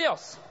 Okay. Anybody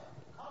else?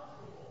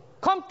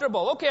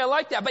 Comfortable. Okay. I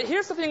like that. But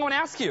here's the thing I want to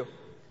ask you.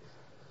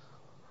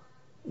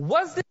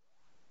 Was this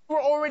what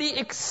you were already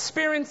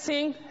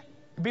experiencing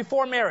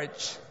before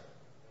marriage?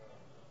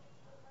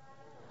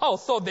 Oh,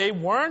 so they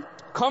weren't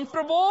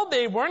comfortable,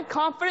 they weren't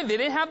confident, they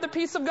didn't have the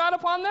peace of God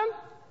upon them?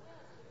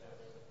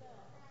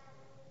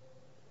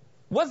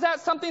 Was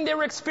that something they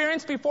were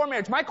experiencing before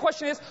marriage? My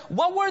question is,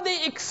 what were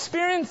they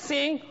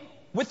experiencing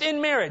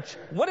within marriage?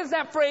 What does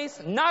that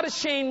phrase, not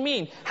ashamed,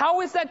 mean?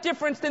 How is that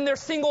different than their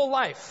single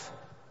life?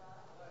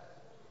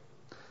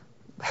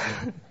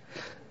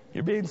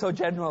 You're being so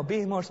general.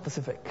 Be more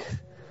specific.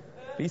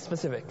 Be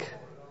specific.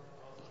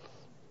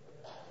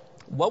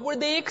 What were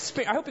they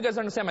experiencing? I hope you guys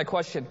understand my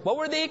question. What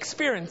were they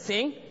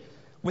experiencing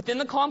within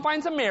the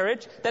confines of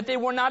marriage that they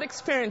were not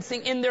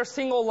experiencing in their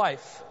single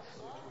life?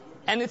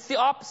 And it's the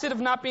opposite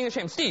of not being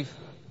ashamed. Steve?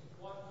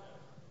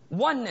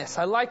 Oneness.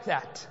 I like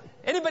that.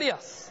 Anybody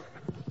else?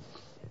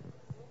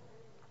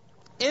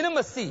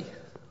 Intimacy.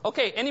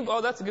 Okay.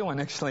 Oh, that's a good one,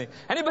 actually.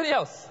 Anybody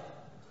else?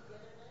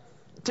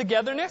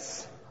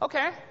 Togetherness.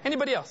 Okay.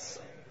 Anybody else?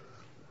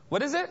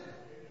 What is it?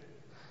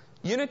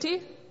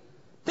 Unity.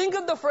 Think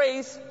of the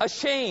phrase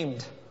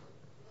ashamed.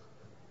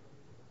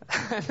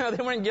 No,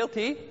 they weren't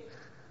guilty.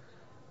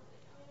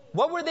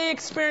 What were they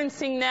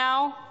experiencing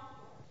now?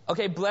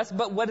 Okay, blessed,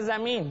 but what does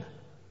that mean?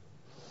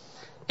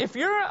 If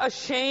you're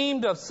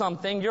ashamed of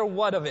something, you're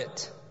what of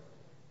it?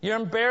 You're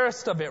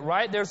embarrassed of it,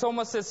 right? There's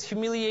almost this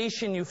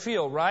humiliation you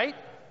feel, right?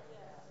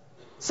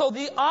 So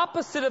the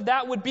opposite of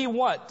that would be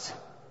what?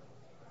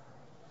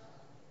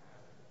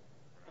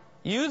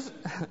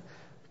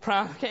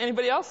 Proud. Okay,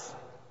 anybody else?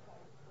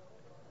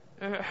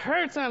 It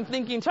hurts and I'm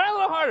thinking, try a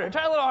little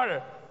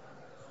harder.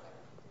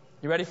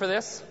 You ready for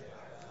this?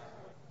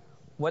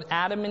 What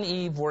Adam and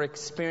Eve were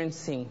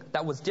experiencing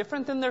that was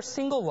different than their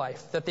single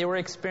life, that they were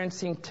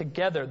experiencing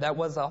together, that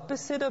was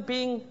opposite of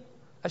being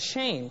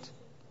ashamed.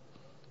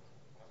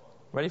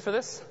 Ready for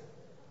this?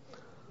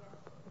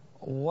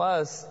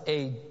 Was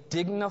a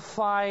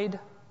dignified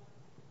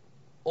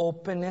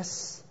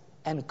openness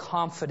and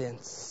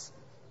confidence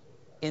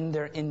in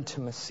their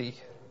intimacy.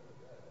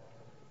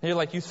 You're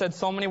like, you said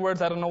so many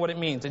words, I don't know what it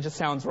means. It just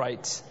sounds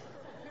right.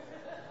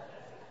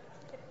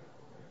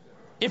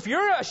 If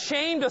you're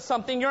ashamed of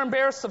something, you're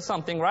embarrassed of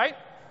something, right?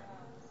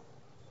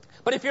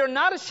 But if you're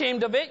not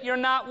ashamed of it, you're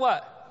not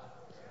what?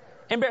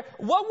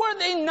 What were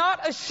they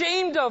not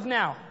ashamed of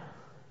now?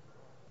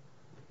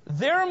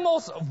 Their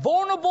most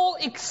vulnerable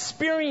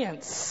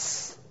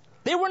experience.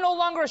 They were no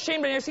longer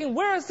ashamed. And you're saying,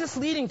 where is this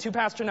leading to,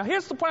 Pastor? Now,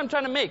 here's the point I'm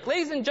trying to make.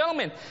 Ladies and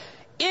gentlemen,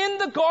 in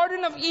the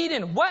Garden of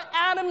Eden, what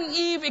Adam and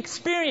Eve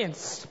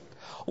experienced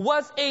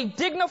was a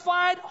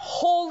dignified,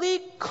 holy,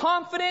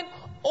 confident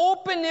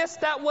openness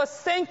that was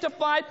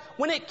sanctified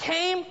when it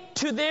came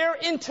to their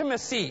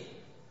intimacy.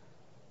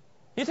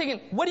 You're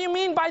thinking, what do you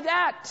mean by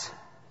that?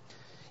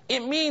 It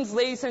means,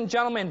 ladies and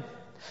gentlemen,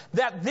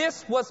 that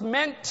this was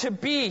meant to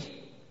be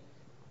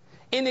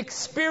an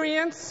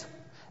experience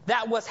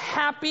that was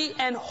happy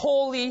and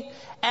holy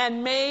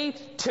and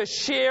made to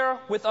share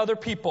with other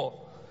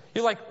people.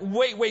 You're like,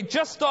 wait,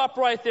 just stop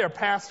right there,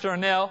 Pastor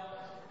Anil.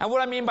 And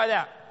what I mean by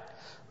that?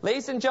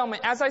 Ladies and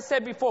gentlemen, as I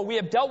said before, we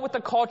have dealt with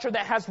a culture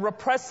that has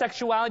repressed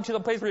sexuality to the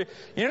place where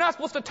you're not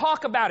supposed to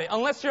talk about it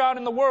unless you're out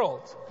in the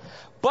world.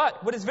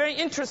 But what is very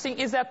interesting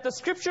is that the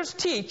scriptures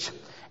teach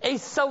a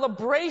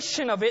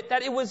celebration of it,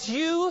 that it was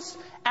used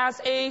as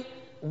a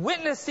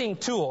witnessing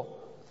tool.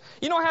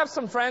 You know, I have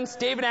some friends,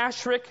 David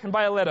Ashrick and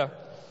Violetta.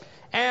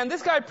 And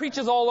this guy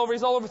preaches all over.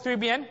 He's all over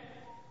 3BN.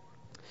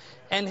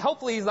 And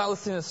hopefully he's not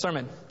listening to the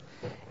sermon.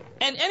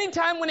 And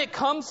anytime when it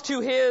comes to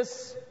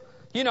his,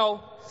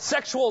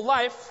 sexual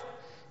life,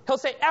 he'll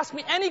say, ask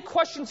me any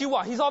questions you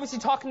want. He's obviously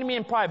talking to me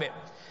in private.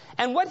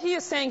 And what he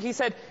is saying, he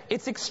said,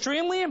 it's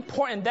extremely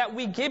important that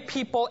we give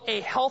people a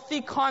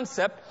healthy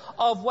concept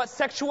of what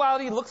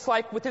sexuality looks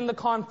like within the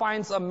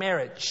confines of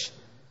marriage.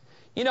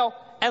 And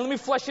let me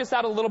flesh this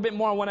out a little bit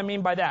more on what I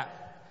mean by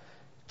that.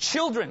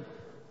 Children.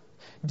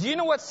 Do you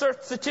know what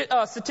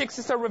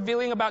statistics are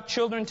revealing about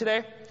children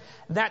today?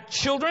 That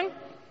children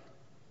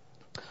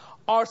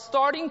are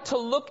starting to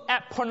look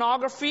at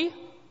pornography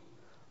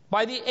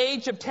by the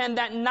age of 10,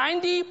 that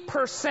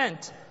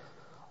 90%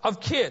 of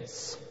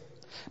kids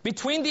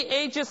between the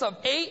ages of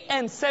 8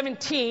 and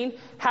 17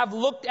 have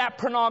looked at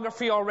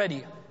pornography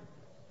already.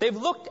 They've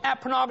looked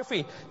at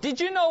pornography. Did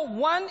you know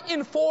 1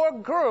 in 4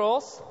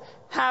 girls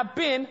have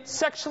been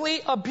sexually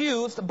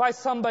abused by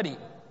somebody?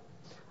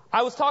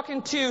 I was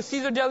talking to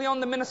Cesar De Leon,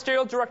 the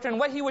ministerial director, and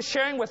what he was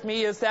sharing with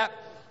me is that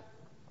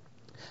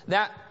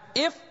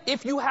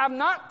if you have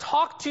not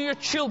talked to your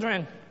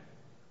children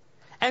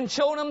and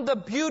shown them the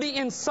beauty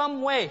in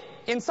some way,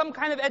 in some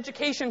kind of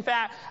education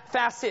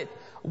facet,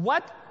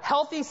 what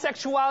healthy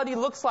sexuality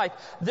looks like,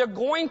 they're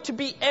going to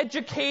be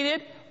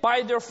educated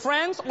by their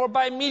friends or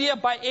by media.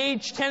 By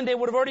age 10, they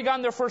would have already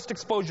gotten their first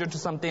exposure to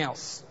something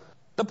else.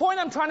 The point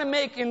I'm trying to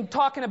make in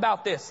talking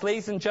about this,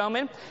 ladies and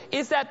gentlemen,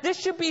 is that this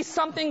should be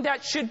something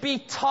that should be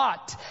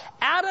taught.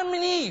 Adam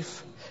and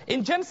Eve,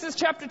 in Genesis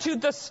chapter 2,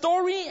 the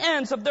story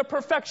ends of their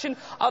perfection,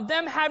 of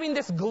them having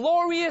this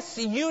glorious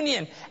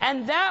union.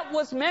 And that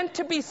was meant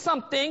to be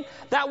something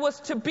that was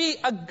to be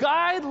a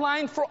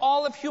guideline for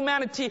all of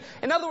humanity.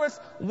 In other words,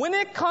 when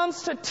it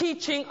comes to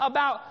teaching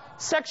about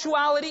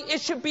sexuality, it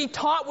should be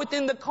taught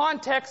within the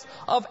context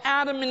of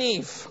Adam and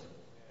Eve.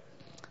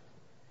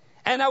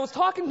 And I was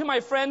talking to my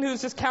friend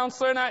who's this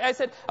counselor, and I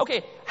said,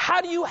 okay,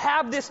 how do you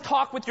have this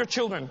talk with your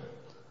children?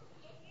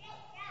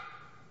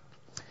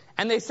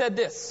 And they said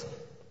this: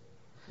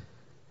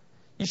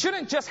 you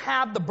shouldn't just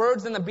have the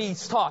birds and the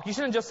bees talk. You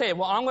shouldn't just say,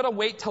 well, I'm going to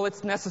wait till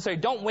it's necessary.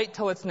 Don't wait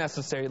till it's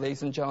necessary,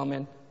 ladies and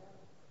gentlemen.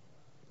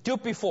 Do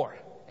it before.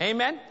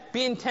 Amen?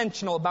 Be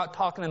intentional about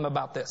talking to them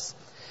about this.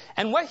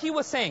 And what he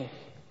was saying,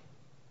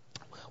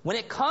 when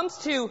it comes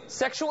to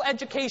sexual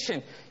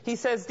education, he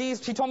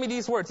told me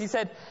these words. He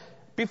said,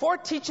 before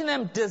teaching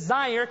them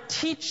desire,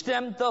 teach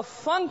them the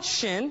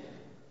function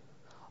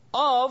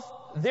of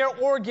their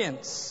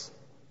organs.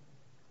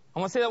 I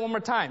want to say that one more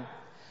time.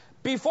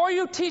 Before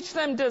you teach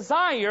them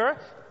desire,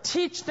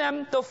 teach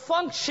them the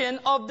function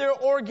of their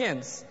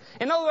organs.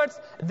 In other words,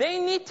 they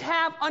need to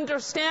have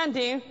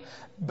understanding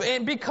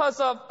because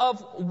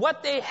of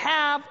what they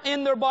have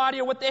in their body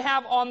or what they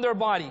have on their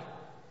body.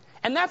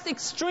 And that's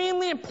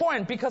extremely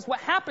important, because what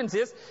happens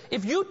is,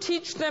 if you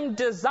teach them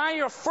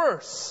desire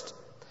first,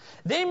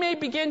 they may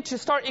begin to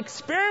start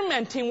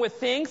experimenting with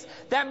things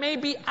that may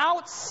be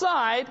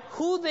outside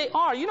who they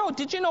are.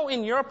 Did you know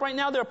in Europe right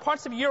now, there are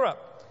parts of Europe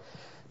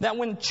that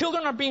when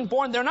children are being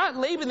born, they're not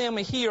labeling them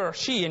a he or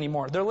she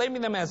anymore. They're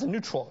labeling them as a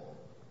neutral.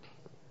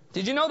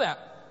 Did you know that?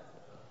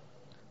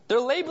 They're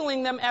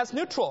labeling them as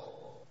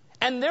neutral.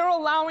 And they're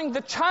allowing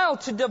the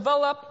child to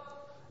develop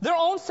their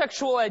own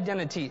sexual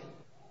identity.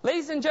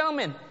 Ladies and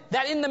gentlemen,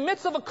 that in the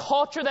midst of a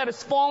culture that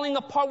is falling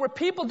apart, where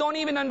people don't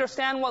even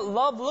understand what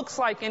love looks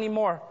like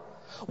anymore,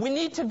 we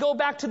need to go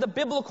back to the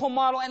biblical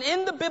model. And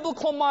in the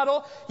biblical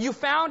model, you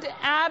found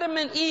Adam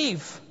and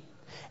Eve.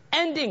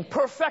 Ending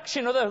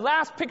perfection, or the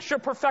last picture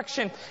of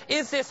perfection,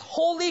 is this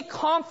holy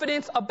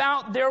confidence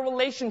about their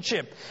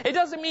relationship. It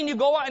doesn't mean you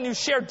go out and you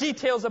share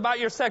details about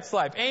your sex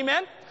life.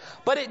 Amen?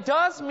 But it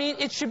does mean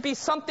it should be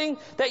something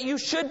that you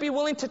should be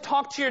willing to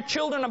talk to your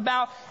children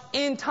about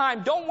in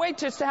time. Don't wait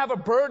just to have a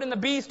bird and the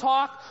bees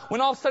talk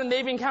when all of a sudden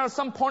they've encountered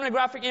some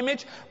pornographic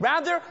image.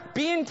 Rather,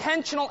 be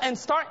intentional and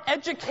start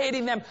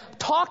educating them.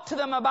 Talk to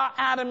them about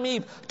Adam and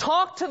Eve.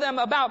 Talk to them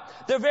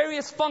about the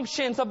various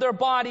functions of their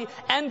body.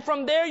 And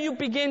from there you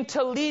begin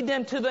to lead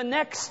them to the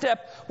next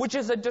step, which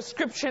is a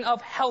description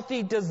of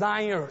healthy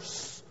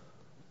desires.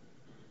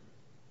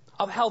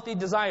 Of healthy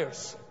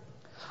desires.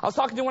 I was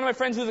talking to one of my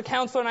friends who's a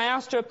counselor, and I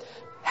asked her,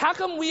 how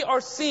come we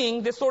are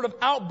seeing this sort of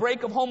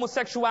outbreak of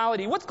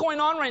homosexuality? What's going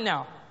on right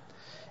now?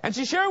 And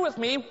she shared with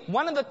me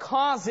one of the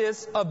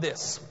causes of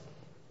this.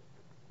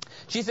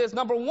 She says,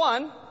 number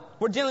one,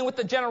 we're dealing with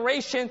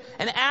an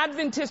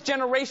Adventist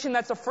generation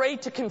that's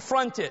afraid to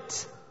confront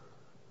it.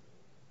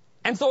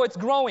 And so it's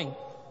growing.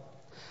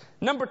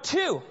 Number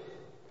two,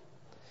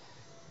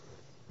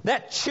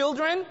 that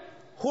children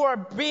who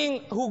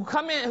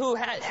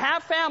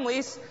have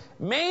families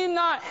may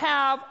not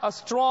have a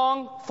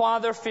strong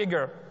father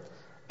figure.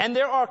 And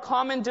there are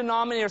common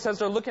denominators as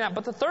they're looking at.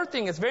 But the third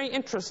thing is very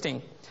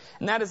interesting.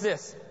 And that is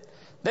this.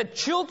 That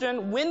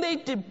children, when they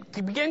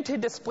begin to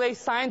display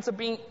signs of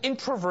being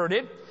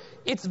introverted,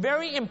 it's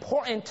very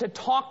important to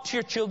talk to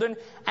your children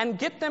and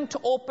get them to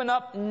open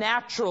up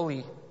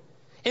naturally.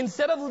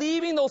 Instead of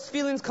leaving those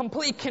feelings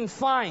completely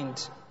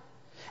confined.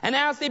 And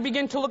as they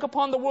begin to look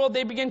upon the world,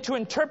 they begin to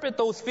interpret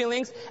those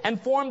feelings and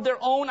form their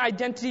own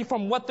identity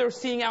from what they're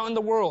seeing out in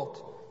the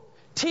world.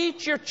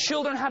 Teach your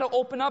children how to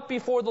open up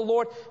before the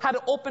Lord, how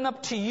to open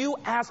up to you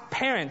as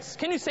parents.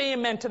 Can you say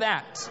amen to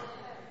that?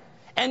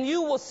 And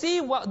you will see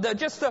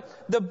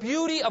the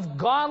beauty of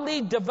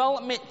godly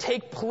development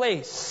take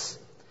place.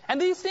 And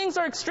these things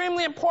are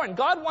extremely important.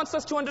 God wants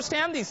us to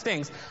understand these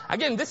things.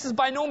 Again, this is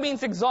by no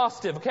means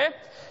exhaustive, okay?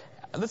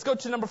 Let's go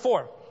to number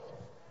 4.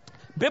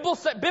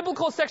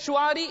 Biblical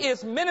sexuality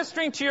is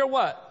ministering to your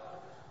what?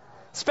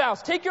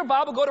 Spouse. Take your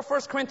Bible, go to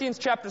 1 Corinthians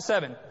chapter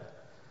 7.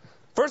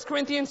 1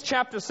 Corinthians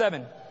chapter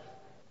 7.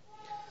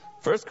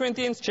 1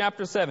 Corinthians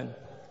chapter 7.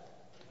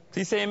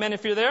 Please say amen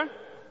if you're there.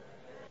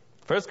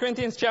 1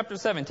 Corinthians chapter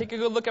 7. Take a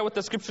good look at what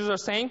the scriptures are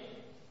saying.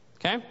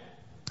 Okay?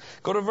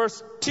 Go to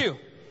verse 2.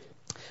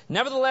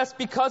 Nevertheless,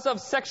 because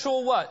of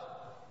sexual what?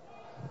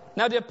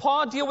 Now, did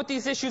Paul deal with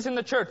these issues in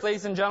the church,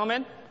 ladies and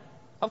gentlemen?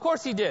 Of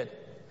course he did.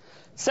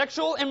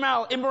 Sexual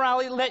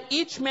immorality, let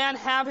each man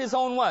have his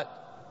own what?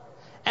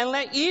 And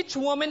let each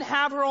woman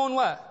have her own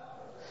what?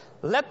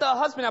 Let the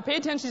husband, now pay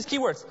attention to these key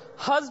words.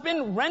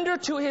 Husband render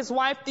to his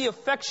wife the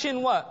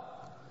affection what?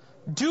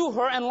 Due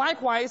her, and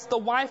likewise the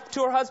wife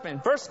to her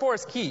husband. Verse 4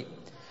 is key.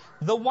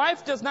 The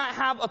wife does not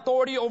have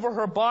authority over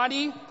her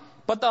body,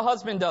 but the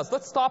husband does.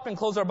 Let's stop and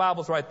close our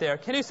Bibles right there.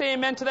 Can you say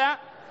amen to that?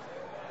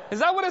 Is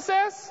that what it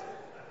says?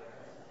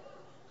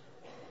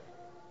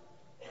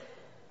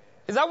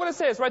 Is that what it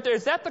says right there?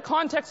 Is that the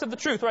context of the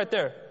truth right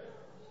there?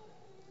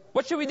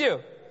 What should we do?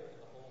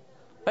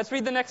 Let's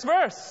read the next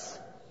verse.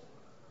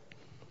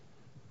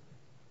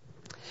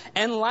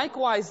 And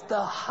likewise,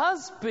 the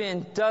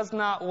husband does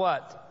not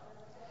what?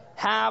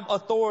 Have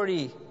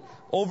authority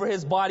over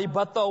his body,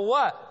 but the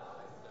what?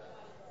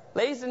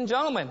 Ladies and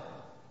gentlemen,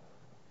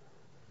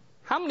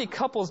 how many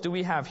couples do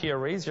we have here?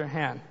 Raise your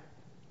hand.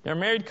 You're a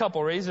married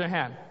couple, raise your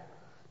hand.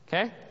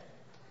 Okay?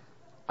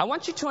 I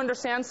want you to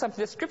understand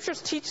something. The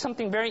scriptures teach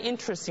something very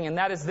interesting, and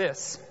that is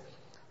this.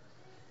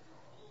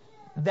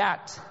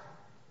 That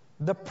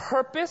the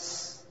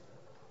purpose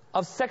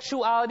of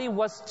sexuality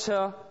was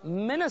to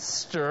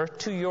minister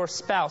to your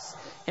spouse.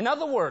 In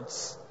other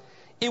words,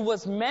 it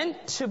was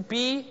meant to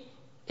be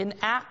an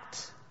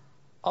act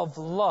of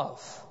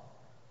love.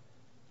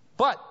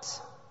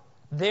 But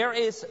there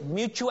is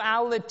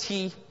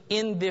mutuality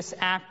in this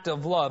act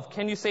of love.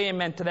 Can you say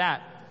amen to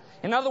that?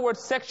 In other words,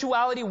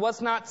 sexuality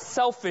was not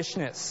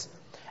selfishness.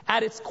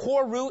 At its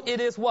core root, it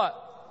is what?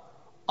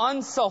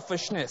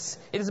 Unselfishness.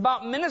 It is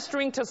about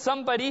ministering to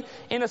somebody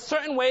in a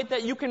certain way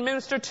that you can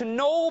minister to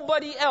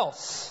nobody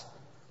else.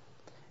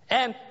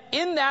 And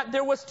in that,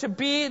 there was to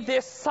be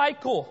this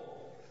cycle.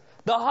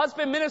 The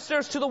husband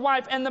ministers to the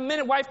wife, and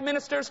the wife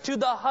ministers to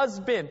the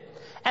husband.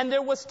 And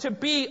there was to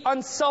be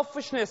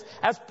unselfishness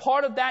as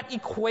part of that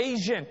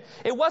equation.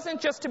 It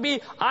wasn't just to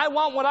be, I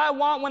want what I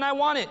want when I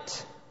want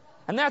it.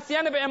 And that's the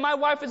end of it, and my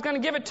wife is going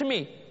to give it to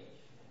me.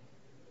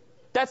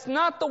 That's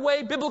not the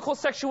way biblical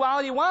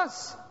sexuality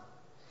was.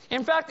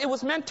 In fact, it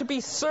was meant to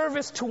be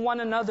service to one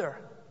another.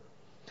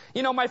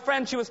 You know, my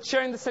friend, she was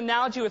sharing this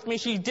analogy with me.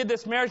 She did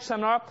this marriage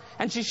seminar,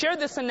 and she shared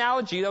this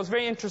analogy that was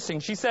very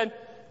interesting. She said,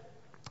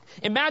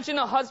 imagine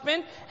a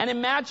husband and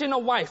imagine a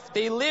wife.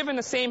 They live in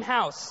the same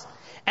house.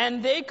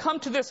 And they come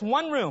to this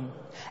one room.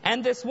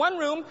 And this one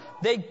room,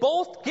 they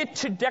both get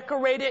to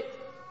decorate it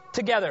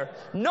together.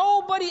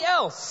 Nobody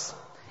else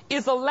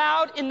is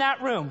allowed in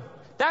that room.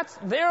 That's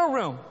their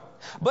room.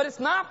 But it's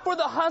not for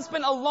the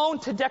husband alone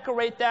to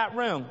decorate that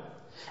room.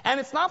 And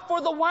it's not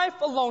for the wife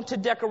alone to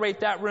decorate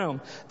that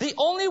room. The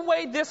only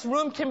way this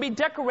room can be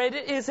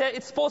decorated is that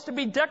it's supposed to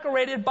be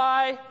decorated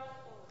by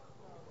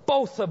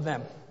both of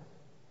them.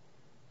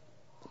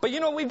 But you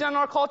know what we've done in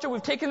our culture?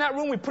 We've taken that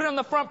room, we put it on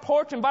the front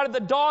porch, invited the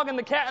dog and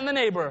the cat and the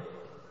neighbor.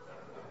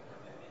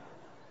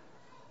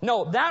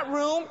 No, that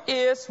room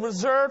is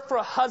reserved for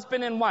a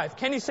husband and wife.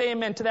 Can you say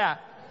amen to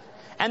that?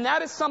 And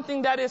that is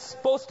something that is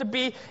supposed to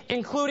be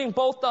including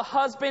both the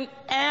husband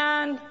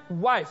and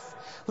wife.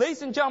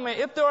 Ladies and gentlemen,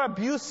 if there are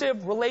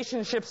abusive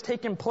relationships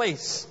taking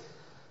place,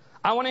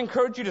 I want to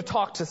encourage you to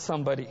talk to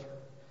somebody.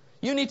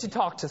 You need to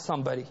talk to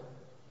somebody.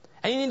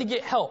 And you need to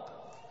get help.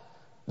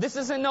 This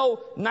isn't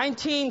no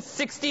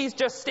 1960s,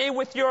 just stay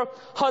with your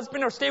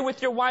husband or stay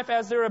with your wife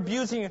as they're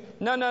abusing you.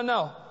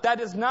 No.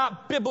 That is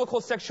not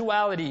biblical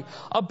sexuality.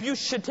 Abuse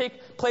should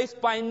take place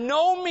by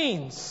no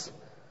means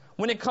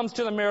when it comes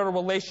to the marital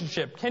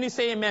relationship. Can you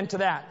say amen to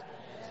that?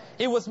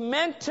 It was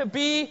meant to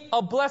be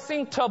a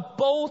blessing to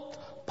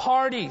both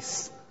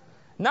parties.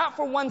 Not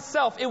for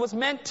oneself. It was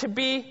meant to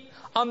be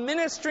a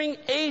ministering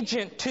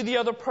agent to the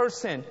other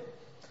person.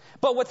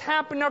 But what's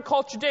happened in our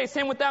culture today,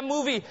 same with that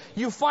movie,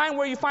 you find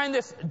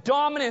this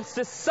dominance,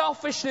 this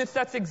selfishness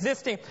that's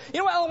existing. You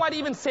know what Ellen White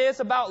even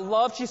says about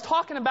love? She's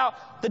talking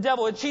about the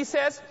devil, and she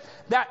says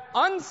that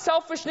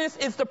unselfishness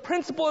is the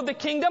principle of the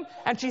kingdom,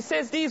 and she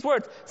says these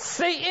words,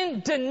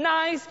 Satan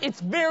denies its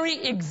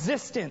very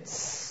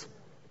existence.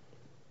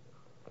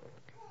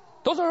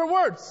 Those are her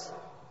words.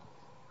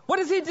 What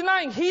is he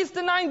denying? He's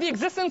denying the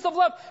existence of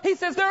love. He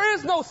says there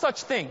is no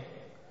such thing.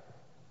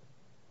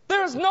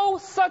 There is no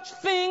such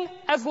thing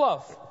as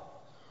love.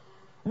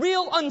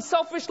 Real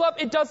unselfish love,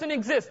 it doesn't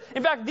exist.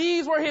 In fact,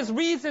 these were his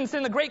reasons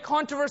in the great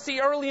controversy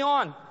early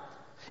on.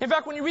 In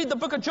fact, when you read the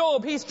book of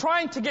Job, he's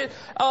trying to get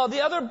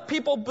the other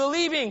people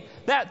believing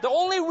that the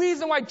only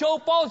reason why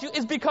Job follows you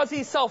is because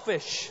he's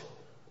selfish.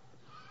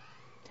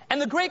 And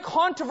the great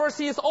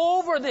controversy is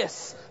over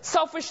this.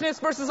 Selfishness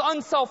versus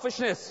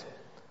unselfishness.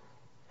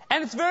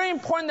 And it's very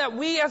important that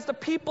we as the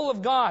people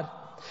of God,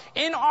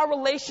 in our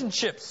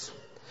relationships,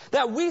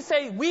 that we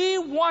say we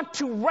want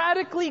to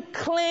radically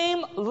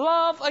claim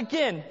love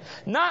again.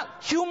 Not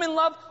human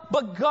love,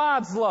 but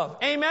God's love.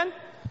 Amen?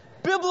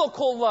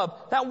 Biblical love.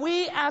 That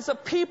we as a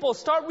people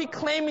start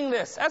reclaiming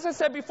this. As I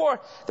said before,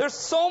 there's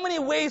so many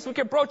ways we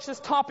can broach this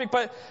topic,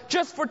 but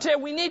just for today,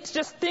 we need to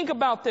just think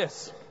about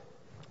this.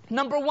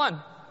 Number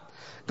one,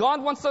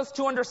 God wants us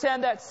to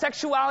understand that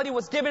sexuality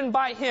was given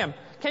by Him.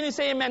 Can you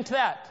say amen to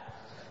that?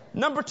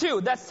 Number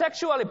two, that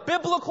sexuality,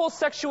 biblical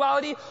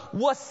sexuality,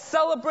 was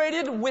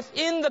celebrated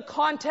within the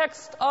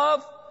context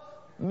of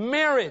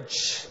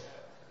marriage.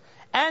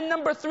 And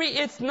number 3,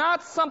 it's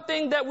not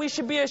something that we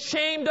should be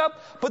ashamed of,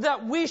 but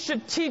that we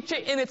should teach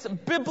it in its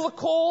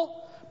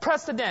biblical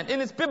precedent, in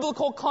its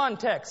biblical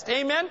context.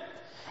 Amen?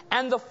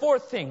 And the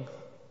 4th thing,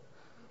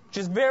 which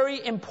is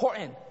very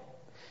important,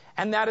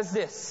 and that is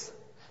this,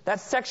 that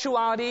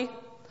sexuality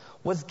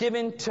was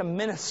given to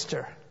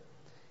minister.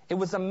 It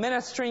was a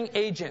ministering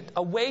agent,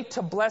 a way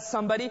to bless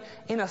somebody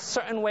in a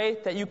certain way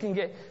that you can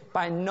get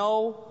by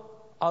no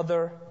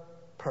other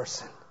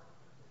person.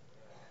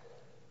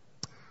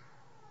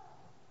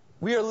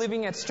 We are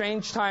living at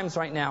strange times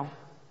right now.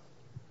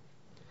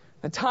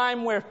 A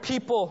time where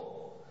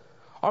people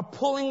are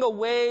pulling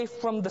away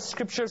from the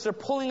scriptures. They're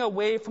pulling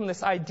away from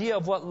this idea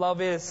of what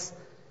love is.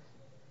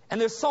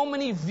 And there's so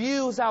many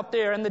views out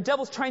there, and the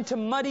devil's trying to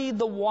muddy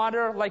the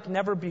water like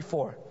never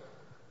before.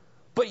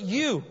 But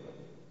you,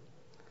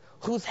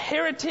 whose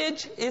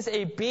heritage is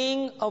a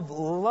being of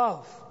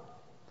love,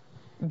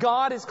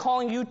 God is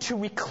calling you to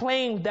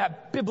reclaim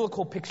that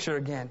biblical picture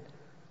again.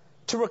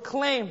 To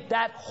reclaim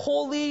that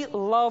holy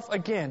love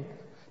again.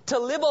 To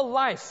live a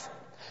life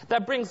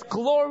that brings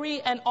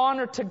glory and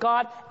honor to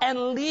God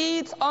and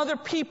leads other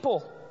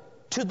people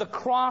to the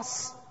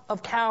cross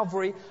of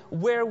Calvary,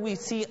 where we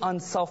see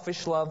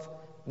unselfish love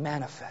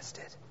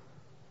manifested.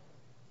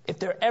 If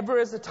there ever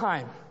is a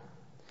time,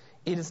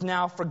 it is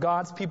now for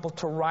God's people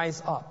to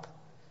rise up.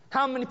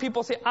 How many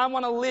people say, I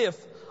want to live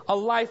a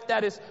life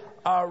that is,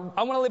 I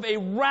want to live a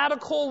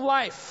radical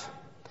life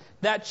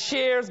that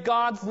shares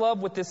God's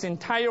love with this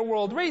entire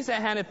world? Raise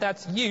that hand if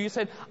that's you. You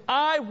said,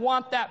 I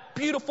want that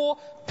beautiful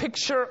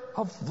picture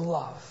of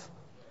love.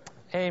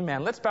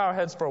 Amen. Let's bow our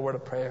heads for a word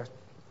of prayer.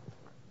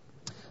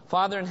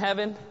 Father in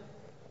heaven,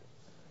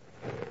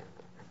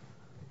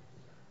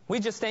 we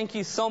just thank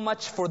you so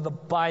much for the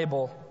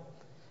Bible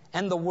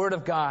and the Word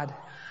of God.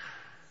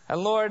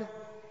 And Lord,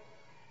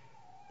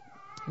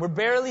 we're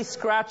barely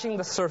scratching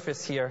the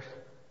surface here.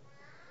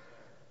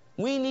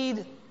 We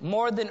need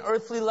more than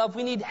earthly love.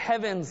 We need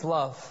heaven's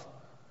love.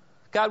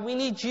 God, we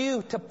need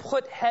you to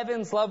put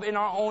heaven's love in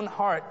our own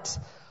heart.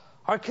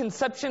 Our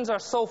conceptions are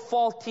so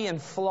faulty and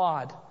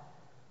flawed.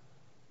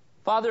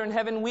 Father in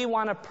heaven, we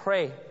want to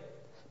pray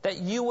that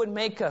you would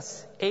make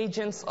us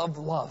agents of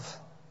love.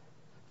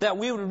 That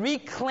we would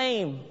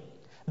reclaim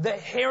the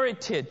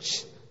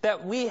heritage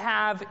that we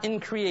have in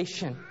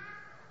creation.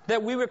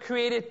 That we were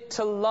created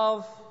to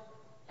love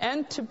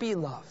and to be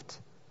loved.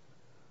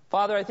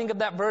 Father, I think of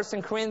that verse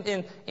in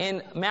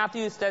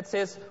Matthew that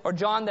says, or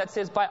John that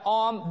says, by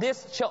all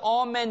this shall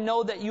all men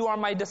know that you are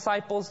my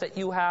disciples, that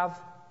you have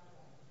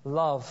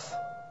love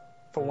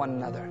for one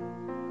another.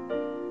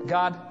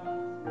 God,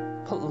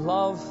 put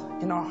love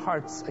in our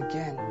hearts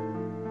again.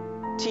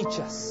 Teach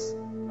us.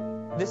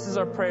 This is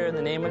our prayer in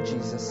the name of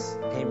Jesus.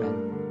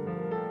 Amen.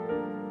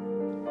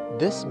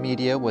 This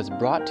media was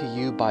brought to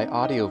you by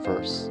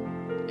Audioverse,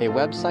 a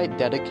website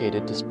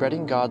dedicated to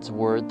spreading God's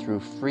Word through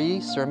free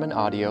sermon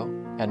audio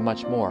and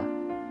much more.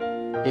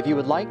 If you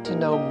would like to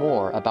know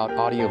more about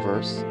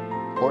Audioverse,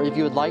 or if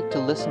you would like to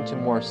listen to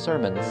more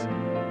sermons,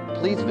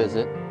 please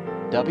visit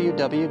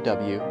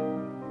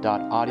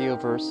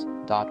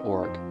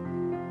www.audioverse.org.